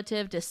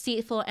manipulative,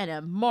 deceitful, and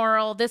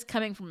immoral. This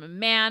coming from a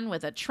man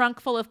with a trunk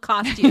full of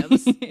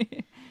costumes.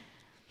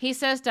 He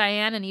says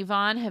Diane and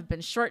Yvonne have been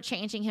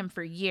shortchanging him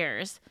for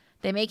years.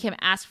 They make him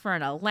ask for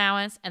an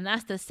allowance, and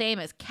that's the same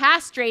as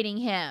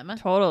castrating him.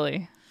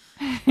 Totally.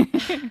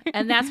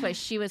 And that's why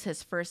she was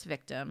his first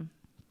victim.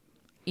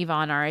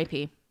 Yvonne,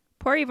 R.I.P.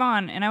 Poor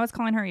Yvonne. And I was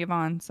calling her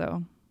Yvonne,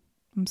 so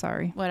I'm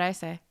sorry. What'd I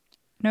say?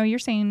 No, you're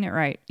saying it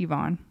right,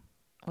 Yvonne.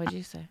 What'd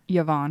you say?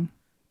 Yvonne.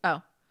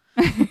 Oh.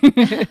 We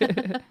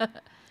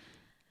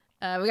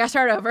gotta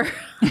start over.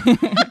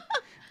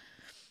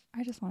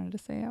 I just wanted to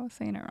say I was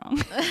saying it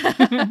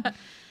wrong.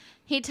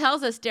 He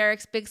tells us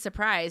Derek's big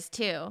surprise,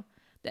 too.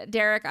 that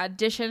Derek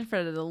auditioned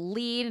for the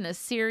lead in a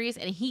series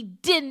and he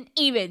didn't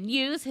even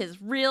use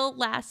his real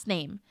last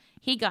name.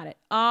 He got it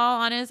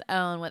all on his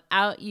own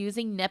without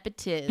using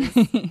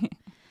nepotism.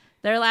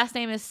 Their last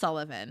name is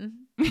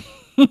Sullivan.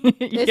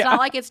 It's not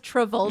like it's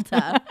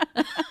Travolta.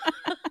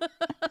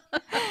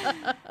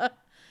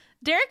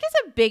 Derek is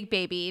a big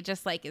baby,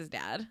 just like his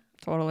dad.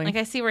 Totally. Like,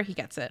 I see where he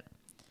gets it.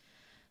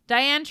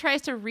 Diane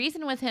tries to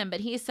reason with him, but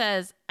he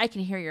says, I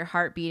can hear your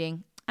heart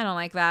beating. I don't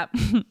like that.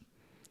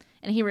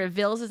 And he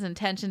reveals his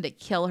intention to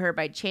kill her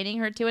by chaining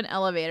her to an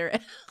elevator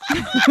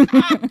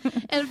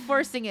and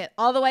forcing it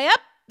all the way up,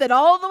 then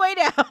all the way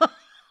down.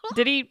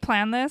 Did he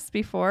plan this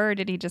before, or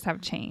did he just have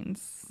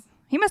chains?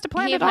 He must have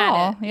planned it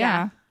all.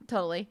 Yeah,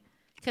 totally.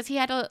 Because he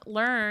had to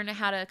learn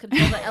how to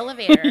control the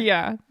elevator.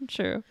 Yeah,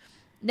 true.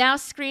 Now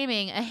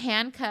screaming, a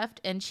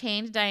handcuffed and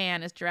chained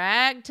Diane is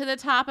dragged to the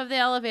top of the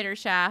elevator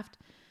shaft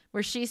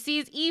where she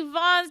sees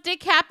Yvonne's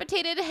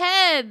decapitated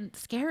head.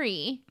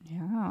 Scary.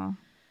 Yeah.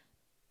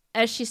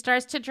 As she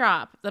starts to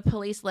drop, the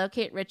police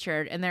locate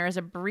Richard, and there is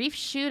a brief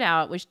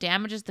shootout which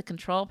damages the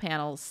control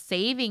panel,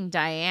 saving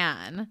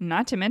Diane.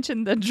 Not to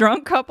mention the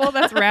drunk couple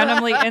that's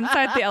randomly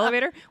inside the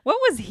elevator. What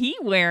was he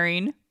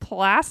wearing?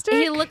 Plastic?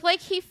 He looked like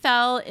he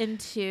fell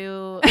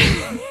into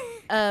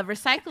a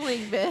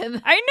recycling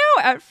bin. I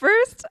know at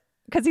first,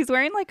 because he's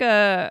wearing like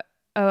a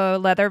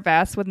leather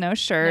vest with no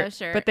shirt.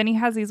 But then he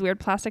has these weird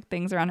plastic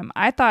things around him.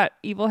 I thought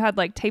Evil had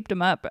like taped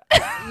him up.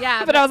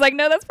 Yeah. but I was like,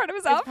 no, that's part of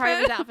his outfit. Part of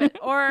his outfit.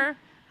 Or,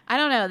 I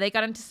don't know. They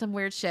got into some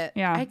weird shit.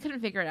 Yeah. I couldn't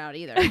figure it out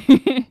either.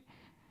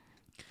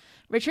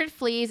 Richard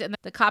flees and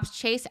the cops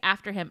chase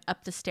after him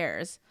up the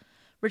stairs.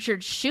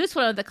 Richard shoots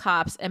one of the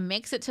cops and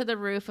makes it to the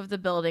roof of the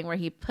building where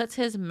he puts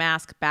his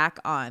mask back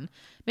on.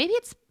 Maybe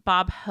it's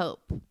Bob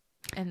Hope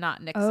and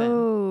not Nixon.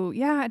 Oh,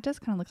 yeah. It does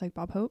kind of look like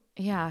Bob Hope.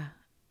 Yeah.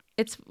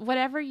 It's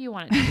whatever you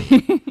want it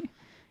to be.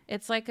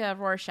 It's like a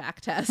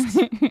Rorschach test.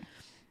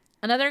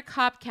 Another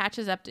cop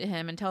catches up to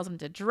him and tells him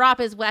to drop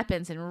his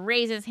weapons and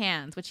raise his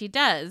hands, which he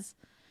does.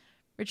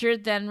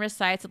 Richard then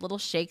recites a little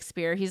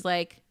Shakespeare. He's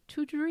like,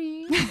 to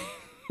dream,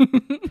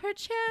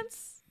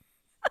 perchance,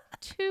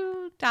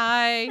 to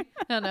die. I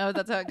don't know if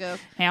that's how it goes.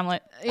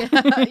 Hamlet.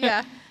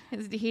 Yeah.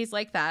 He's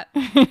like that.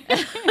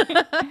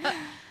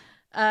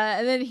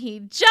 And then he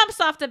jumps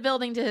off the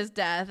building to his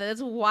death. And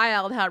it's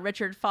wild how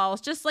Richard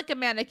falls just like a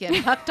mannequin,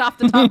 hucked off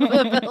the top of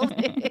the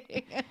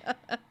building.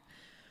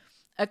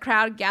 A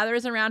crowd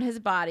gathers around his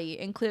body,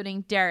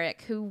 including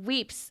Derek, who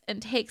weeps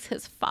and takes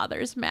his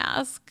father's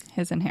mask.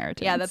 His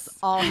inheritance. Yeah, that's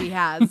all he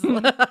has.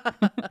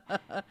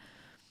 The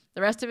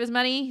rest of his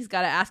money, he's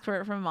got to ask for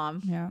it from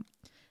mom. Yeah.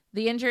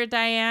 The injured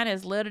Diane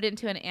is loaded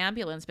into an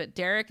ambulance, but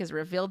Derek is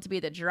revealed to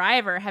be the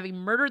driver, having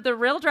murdered the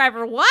real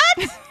driver. What?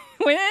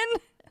 When?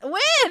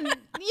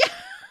 Yeah.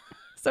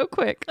 So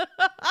quick.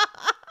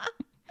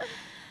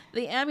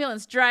 The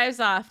ambulance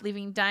drives off,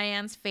 leaving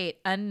Diane's fate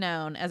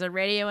unknown as a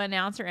radio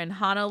announcer in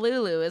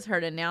Honolulu is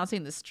heard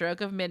announcing the stroke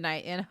of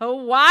midnight in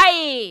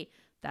Hawaii.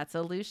 That's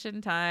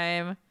Aleutian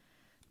time.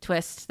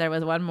 Twist, there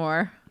was one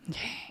more.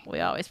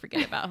 We always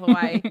forget about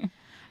Hawaii.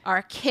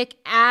 Our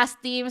kick-ass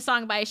theme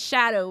song by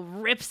Shadow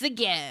rips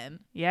again.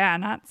 Yeah,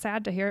 not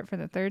sad to hear it for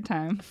the third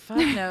time. Fuck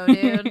no,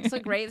 dude. It's a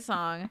great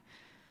song.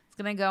 It's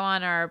going to go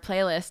on our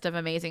playlist of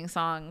amazing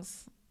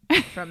songs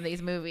from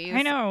these movies.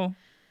 I know.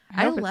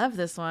 I love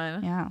this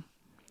one. Yeah.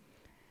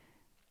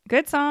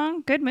 Good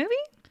song. Good movie?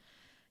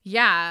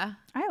 Yeah.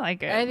 I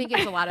like it. I think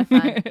it's a lot of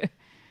fun.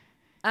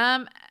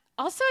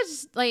 Also,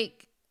 just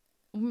like,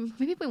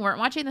 maybe we weren't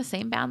watching the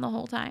same band the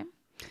whole time.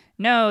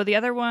 No, the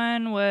other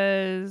one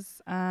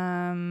was like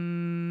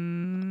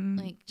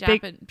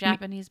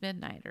Japanese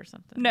Midnight or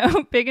something.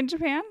 No, Big in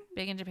Japan?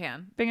 Big in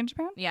Japan. Big in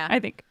Japan? Yeah. I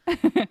think.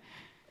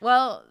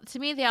 Well, to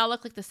me, they all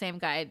look like the same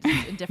guy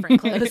just in different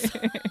clothes.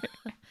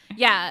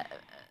 Yeah.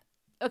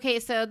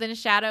 Okay, so then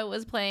Shadow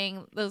was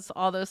playing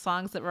all those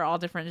songs that were all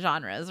different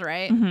genres,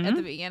 right? Mm-hmm. At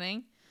the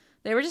beginning.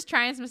 They were just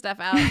trying some stuff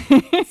out,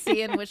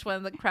 seeing which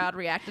one the crowd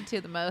reacted to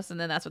the most, and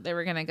then that's what they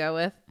were going to go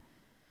with.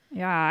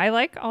 Yeah, I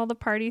like all the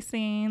party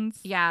scenes.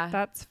 Yeah.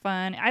 That's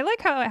fun. I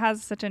like how it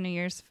has such a New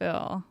Year's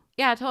feel.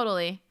 Yeah,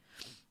 totally.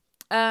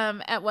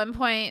 At one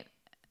point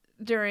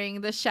during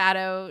the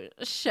Shadow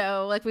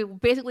show, like we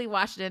basically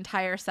watched an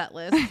entire set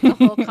list, the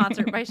whole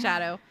concert by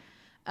Shadow.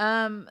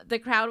 The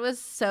crowd was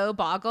so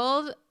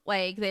boggled,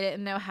 like they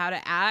didn't know how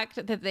to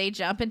act, that they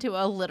jump into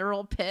a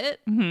literal pit.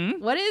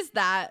 Mm-hmm. What is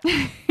that?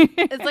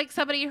 It's like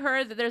somebody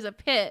heard that there's a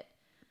pit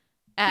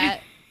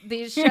at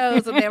these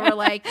shows, and they were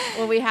like,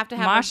 well, we have to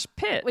have mosh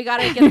pit. We got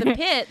to get the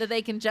pit that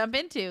they can jump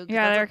into.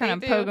 Yeah, they're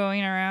kind of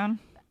pogoing around.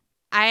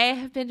 I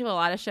have been to a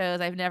lot of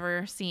shows. I've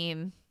never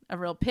seen a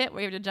real pit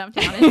where you have to jump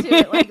down into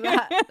it like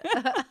that.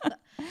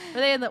 Were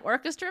they in the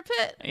orchestra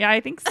pit? Yeah,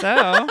 I think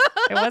so.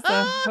 It was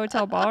a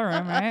hotel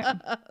ballroom, right?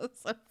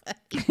 So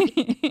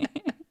funny.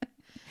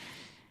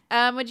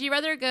 Would you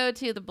rather go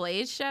to the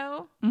Blaze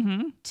show,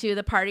 to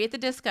the Party at the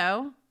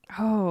Disco?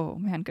 Oh,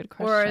 man, good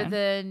question. Or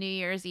the New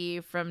Year's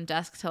Eve from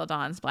dusk till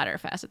dawn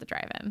Splatterfest at the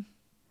drive-in?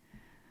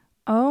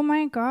 Oh,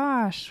 my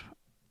gosh.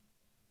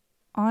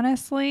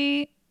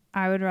 Honestly,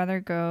 I would rather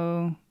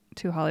go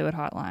to Hollywood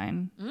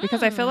Hotline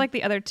because I feel like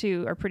the other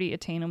two are pretty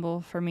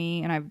attainable for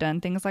me, and I've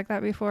done things like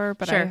that before,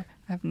 but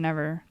I've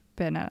never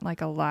been at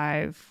like a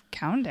live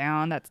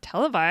countdown that's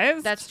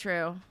televised. That's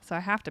true. So I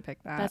have to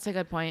pick that. That's a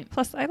good point.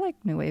 Plus, I like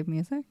new wave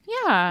music.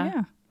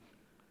 Yeah.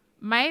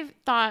 My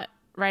thought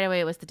right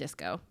away was the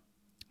disco.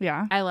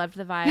 Yeah. I loved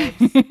the vibes.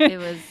 It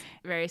was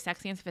very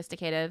sexy and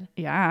sophisticated.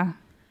 Yeah.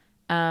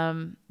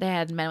 They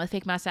had men with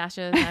fake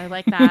mustaches. I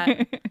like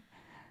that.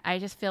 I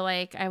just feel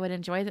like I would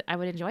enjoy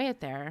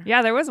it there.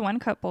 Yeah, there was one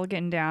couple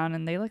getting down,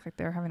 and they looked like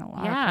they were having a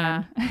lot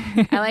of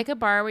fun. I like a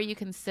bar where you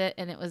can sit,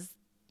 and it was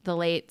the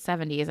late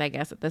 70s, I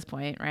guess, at this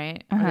point,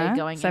 right? Are they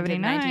going 79.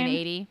 into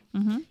 1980?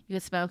 Mm-hmm. You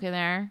could smoke in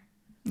there.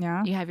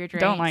 Yeah. You have your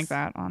drinks. Don't like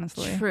that,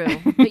 honestly. True.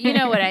 But you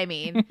know what I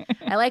mean.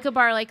 I like a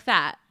bar like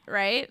that,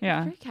 right?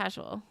 Yeah. Very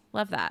casual.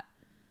 Love that.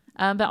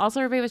 But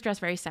also everybody was dressed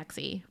very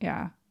sexy.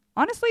 Yeah.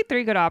 Honestly,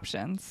 3 good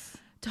options.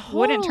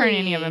 Wouldn't turn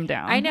any of them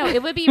down. I know.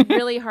 It would be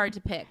really hard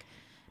to pick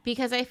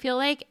because I feel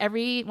like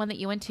every one that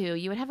you went to,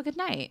 you would have a good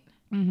night.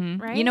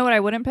 Mm-hmm. Right? You know what I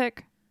wouldn't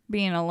pick?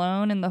 Being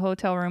alone in the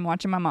hotel room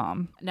watching my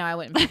mom. No, I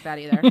wouldn't pick that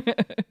either.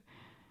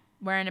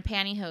 Wearing a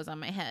pantyhose on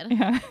my head.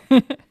 Yeah.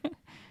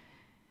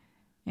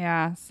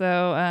 Yeah.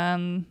 So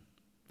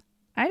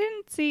I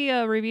didn't see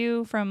a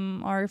review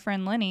from our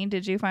friend Lenny.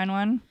 Did you find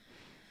one?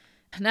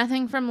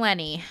 Nothing from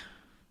Lenny.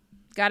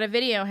 Got a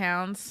Video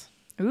Hounds.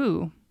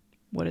 Ooh.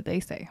 What did they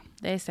say?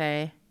 They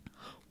say,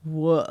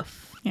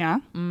 woof. Yeah.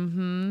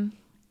 Mm-hmm.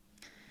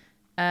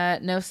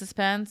 No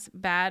suspense.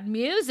 Bad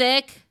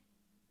music.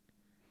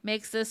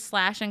 Makes this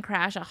slash and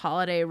crash a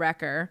holiday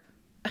wrecker.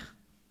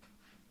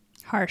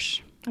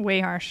 Harsh. Way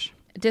harsh.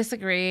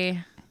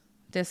 Disagree.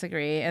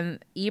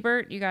 And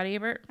Ebert, you got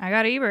Ebert? I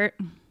got Ebert.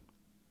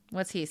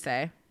 What's he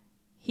say?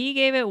 He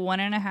gave it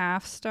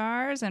 1.5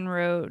 stars and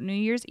wrote, New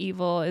Year's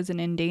Evil is an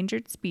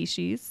endangered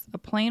species, a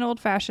plain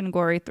old-fashioned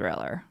gory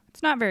thriller.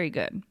 It's not very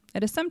good.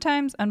 It is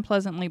sometimes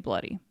unpleasantly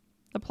bloody.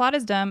 The plot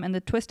is dumb, and the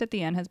twist at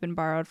the end has been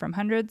borrowed from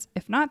hundreds,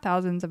 if not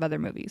thousands, of other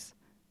movies.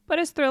 But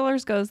as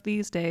thrillers goes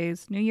these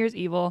days, New Year's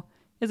Evil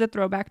is a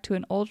throwback to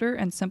an older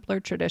and simpler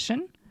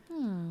tradition,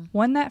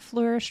 one that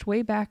flourished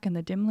way back in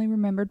the dimly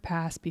remembered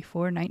past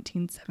before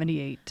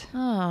 1978.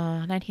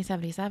 Oh,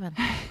 1977.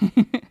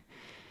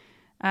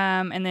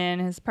 And then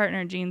his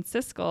partner Gene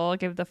Siskel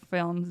gave the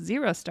film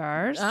 0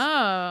 stars.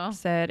 Oh.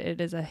 Said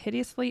it is a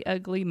hideously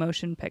ugly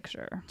motion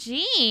picture.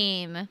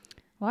 Gene. A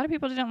lot of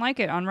people didn't like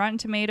it. On Rotten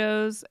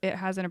Tomatoes, it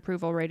has an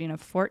approval rating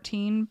of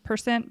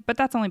 14%, but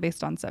that's only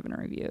based on 7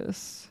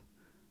 reviews.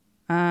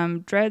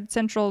 Dread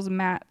Central's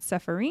Matt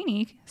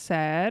Ceferini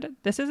said,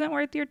 this isn't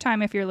worth your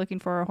time if you're looking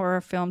for a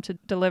horror film to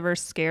deliver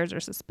scares or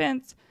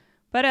suspense,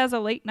 but as a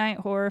late night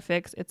horror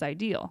fix, it's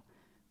ideal.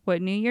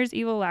 What New Year's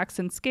Evil lacks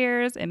in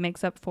scares, it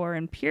makes up for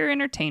in pure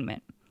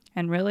entertainment.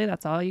 And really,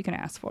 that's all you can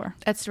ask for.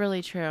 That's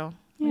really true.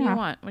 What do you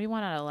want? What do you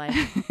want out of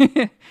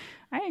life?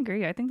 I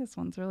agree. I think this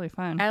one's really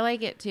fun. I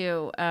like it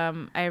too.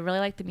 I really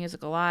like the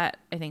music a lot.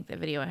 I think the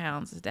Video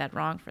Hounds is dead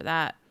wrong for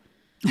that.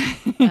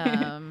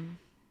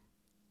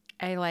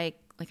 I like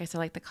I said,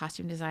 like the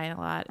costume design a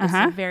lot.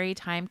 It's very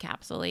time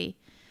capsule-y,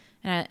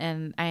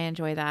 and I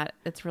enjoy that.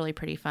 It's really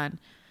pretty fun.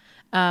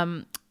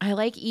 I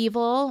like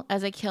Evil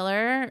as a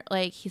killer.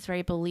 Like, he's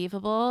very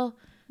believable.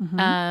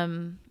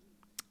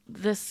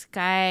 This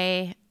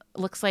guy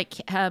looks like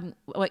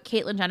what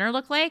Caitlyn Jenner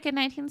looked like in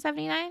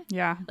 1979.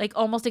 Yeah. Like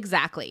almost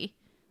exactly.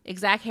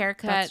 Exact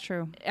haircut. That's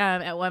true.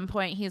 At one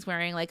point, he's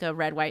wearing like a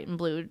red, white, and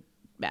blue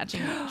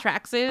matching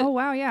tracksuit. Oh,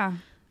 wow. Yeah.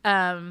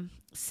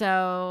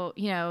 So,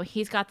 you know,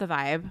 he's got the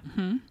vibe.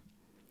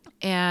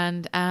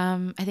 And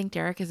I think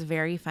Derek is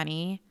very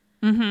funny.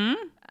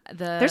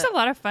 There's a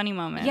lot of funny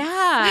moments.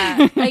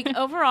 Yeah. Like,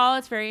 overall,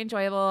 it's very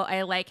enjoyable.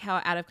 I like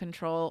how out of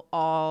control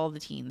all the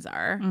teens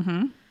are.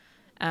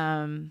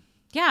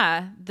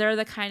 Yeah, they're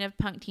the kind of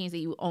punk teens that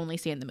you only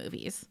see in the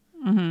movies.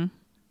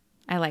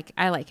 I like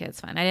it. It's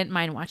fun. I didn't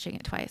mind watching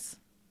it twice.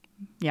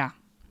 Yeah.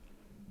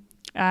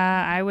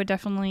 I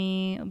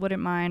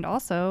wouldn't mind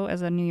also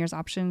as a New Year's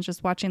option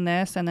just watching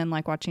this and then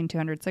like watching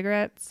 200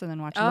 Cigarettes and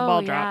then watching the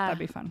ball drop. That'd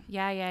be fun.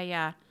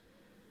 Yeah.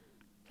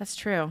 That's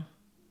true.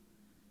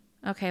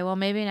 Okay, well,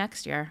 maybe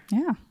next year.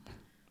 Yeah.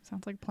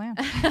 Sounds like a plan.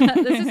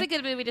 This is a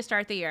good movie to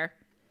start the year.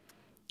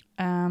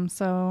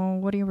 So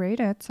what do you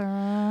rate it,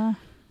 Sarah?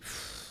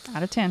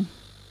 Out of 10.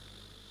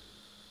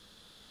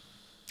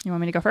 You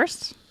want me to go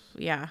first?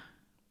 Yeah.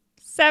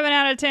 7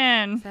 out of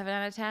 10. 7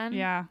 out of 10?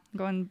 Yeah.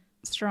 Going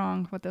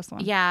strong with this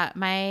one. Yeah.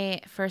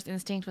 My first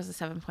instinct was a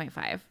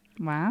 7.5.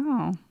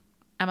 Wow.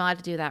 I'm allowed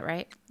to do that,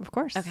 right? Of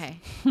course. Okay.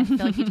 I feel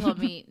like you told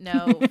me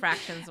no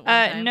fractions at one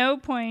time. No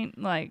point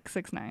like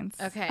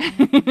 6/9. Okay.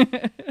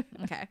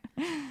 Okay.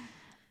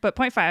 But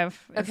 0.5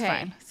 is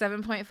fine.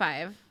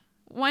 7.5.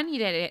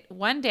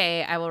 One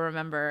day I will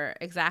remember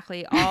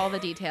exactly all the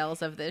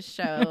details of this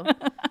show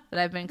that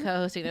I've been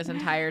co-hosting this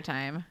entire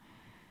time.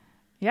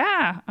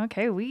 Yeah.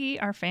 Okay. We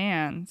are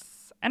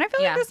fans. And I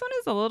feel like this one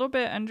is a little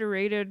bit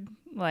underrated.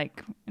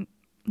 Like,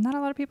 not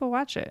a lot of people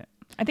watch it.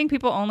 I think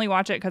people only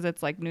watch it because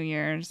it's like New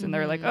Year's and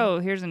they're like, oh,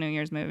 here's a New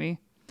Year's movie.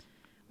 Well,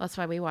 that's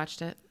why we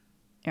watched it.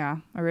 Yeah,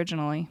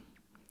 originally.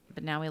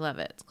 But now we love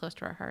it. It's close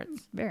to our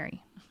hearts.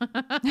 Very.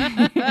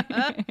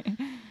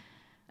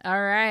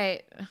 All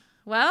right.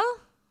 Well,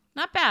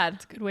 not bad.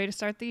 It's a good way to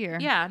start the year.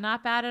 Yeah,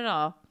 not bad at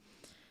all.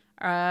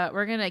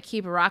 We're going to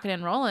keep rocking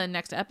and rolling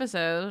next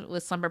episode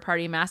with Slumber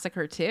Party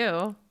Massacre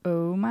 2.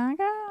 Oh my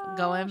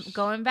gosh.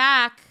 Going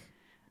back.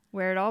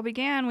 Where it all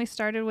began, we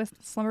started with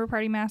Slumber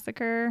Party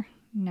Massacre.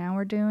 Now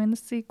we're doing the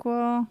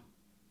sequel.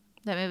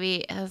 That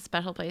movie has a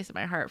special place in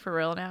my heart for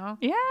real now.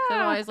 Yeah.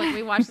 Otherwise, like,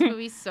 we watched the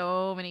movie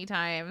so many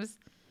times.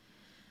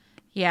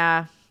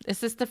 Yeah.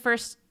 This is the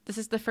first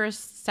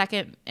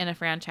second in a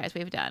franchise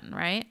we've done,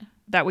 right?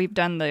 That we've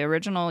done the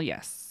original,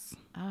 yes.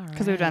 All right.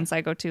 Because we've done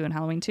Psycho 2 and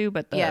Halloween 2,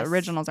 but the Yes.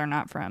 originals are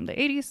not from the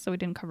 80s, so we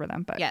didn't cover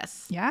them. But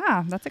yes.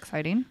 Yeah, that's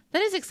exciting.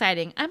 That is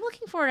exciting. I'm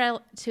looking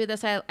forward to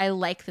this. I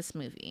like this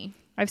movie.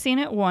 I've seen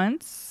it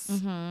once.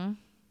 Mm-hmm.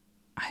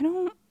 I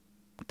don't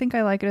think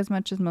I like it as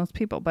much as most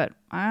people, but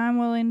I'm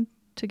willing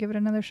to give it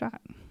another shot.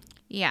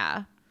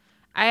 Yeah.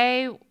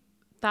 I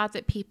thought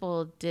that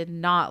people did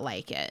not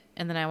like it.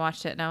 And then I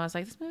watched it and I was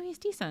like, this movie is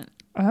decent.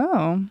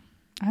 Oh,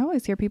 I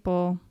always hear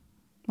people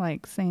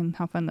like saying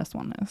how fun this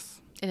one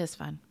is. It is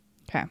fun.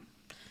 Okay.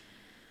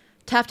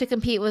 Tough to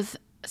compete with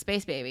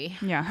Space Baby.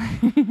 Yeah.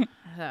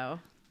 So,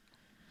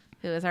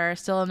 who is our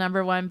still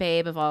number one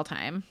babe of all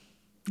time.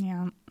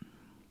 Yeah.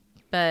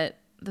 But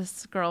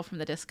this girl from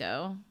the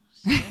disco,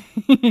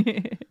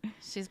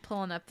 she's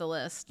pulling up the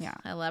list. Yeah.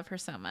 I love her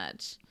so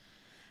much.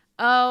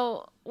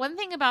 Oh, one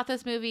thing about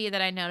this movie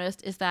that I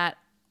noticed is that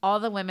all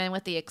the women,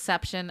 with the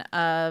exception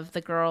of the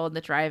girl in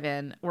the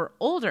drive-in, were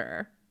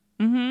older.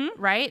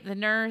 Mm-hmm. Right? The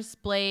nurse,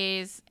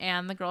 Blaze,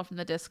 and the girl from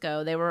the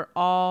disco, they were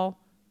all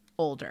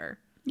older.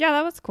 Yeah,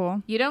 that was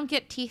cool. You don't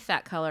get teeth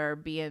that color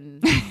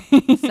being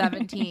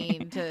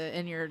 17 to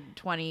in your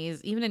 20s,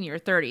 even in your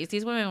 30s.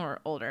 These women were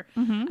older.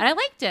 Mm-hmm. And I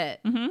liked it.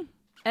 Mm-hmm.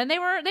 And they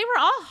were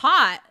all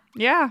hot.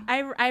 Yeah.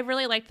 I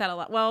really liked that a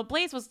lot. Well,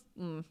 Blaze was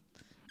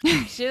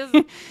she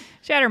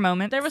had her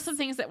moments. There were some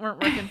things that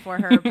weren't working for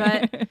her,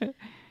 but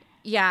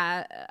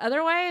yeah,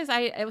 otherwise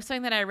it was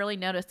something that I really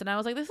noticed, and I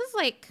was like, this is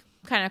like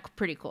kind of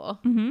pretty cool.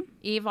 Mm-hmm.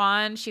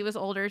 Yvonne, she was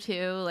older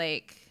too.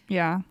 Like,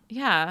 yeah,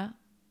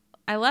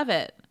 I love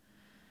it.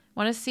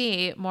 Want to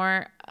see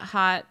more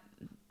hot,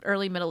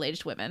 early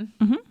middle-aged women.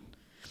 Mm-hmm.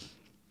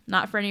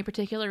 Not for any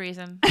particular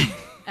reason,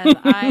 as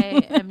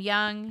I am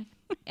young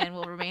and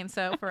will remain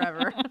so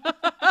forever.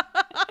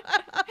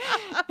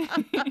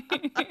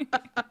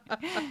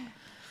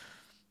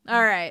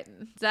 All right,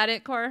 is that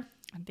it, Cor?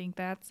 I think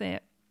that's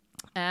it.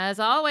 As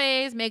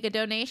always, make a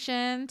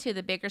donation to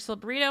the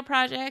Bakersfield Burrito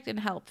Project and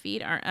help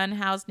feed our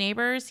unhoused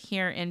neighbors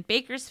here in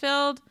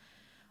Bakersfield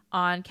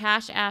on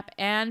Cash App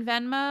and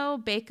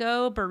Venmo,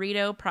 Bako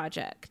Burrito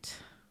Project.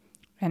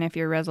 And if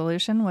your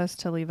resolution was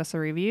to leave us a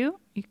review,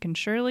 you can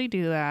surely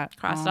do that.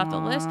 Cross it off the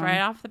list right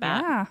off the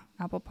bat. Yeah,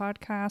 Apple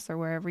Podcasts or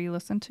wherever you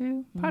listen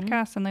to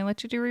podcasts, and they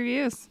let you do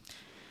reviews.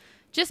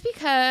 Just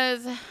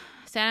because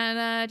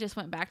Santa just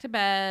went back to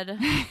bed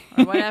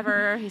or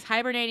whatever, he's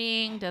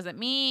hibernating, doesn't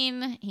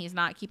mean he's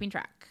not keeping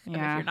track. Yeah.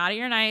 If you're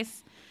naughty or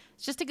nice,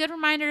 it's just a good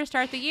reminder to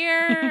start the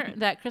year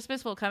that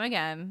Christmas will come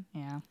again.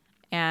 Yeah.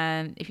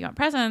 And if you want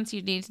presents,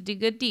 you need to do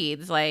good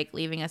deeds, like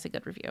leaving us a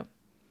good review.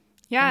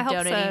 Yeah, and it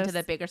helps donating us. to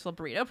the Bakersfield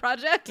Burrito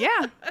Project.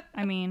 Yeah.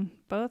 I mean,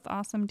 both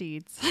awesome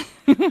deeds.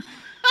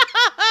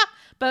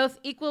 Both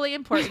equally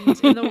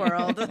important in the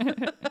world.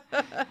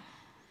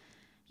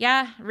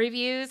 Yeah,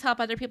 reviews help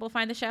other people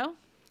find the show.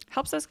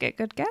 Helps us get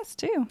good guests,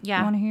 too. Yeah.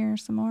 You want to hear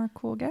some more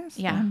cool guests?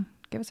 Yeah. Then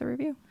give us a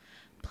review.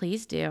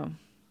 Please do.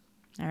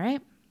 All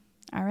right.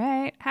 All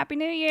right. Happy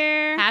New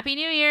Year. Happy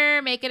New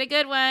Year. Make it a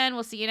good one.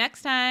 We'll see you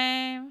next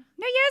time.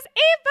 New Year's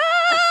Eve!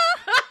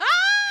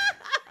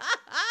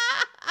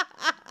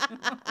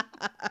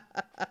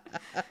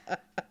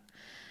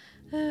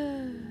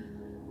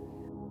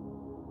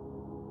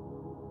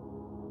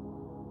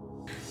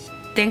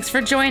 Thanks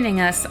for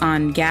joining us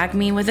on Gag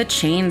Me with a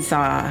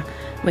Chainsaw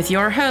with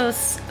your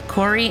hosts,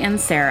 Corey and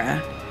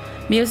Sarah.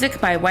 Music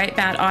by White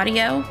Bat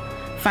Audio.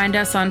 Find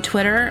us on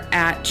Twitter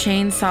at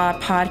Chainsaw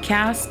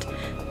Podcast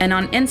and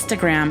on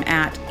Instagram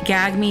at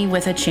Gag Me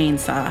with a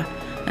Chainsaw.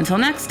 Until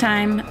next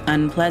time,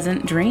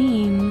 unpleasant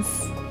dreams.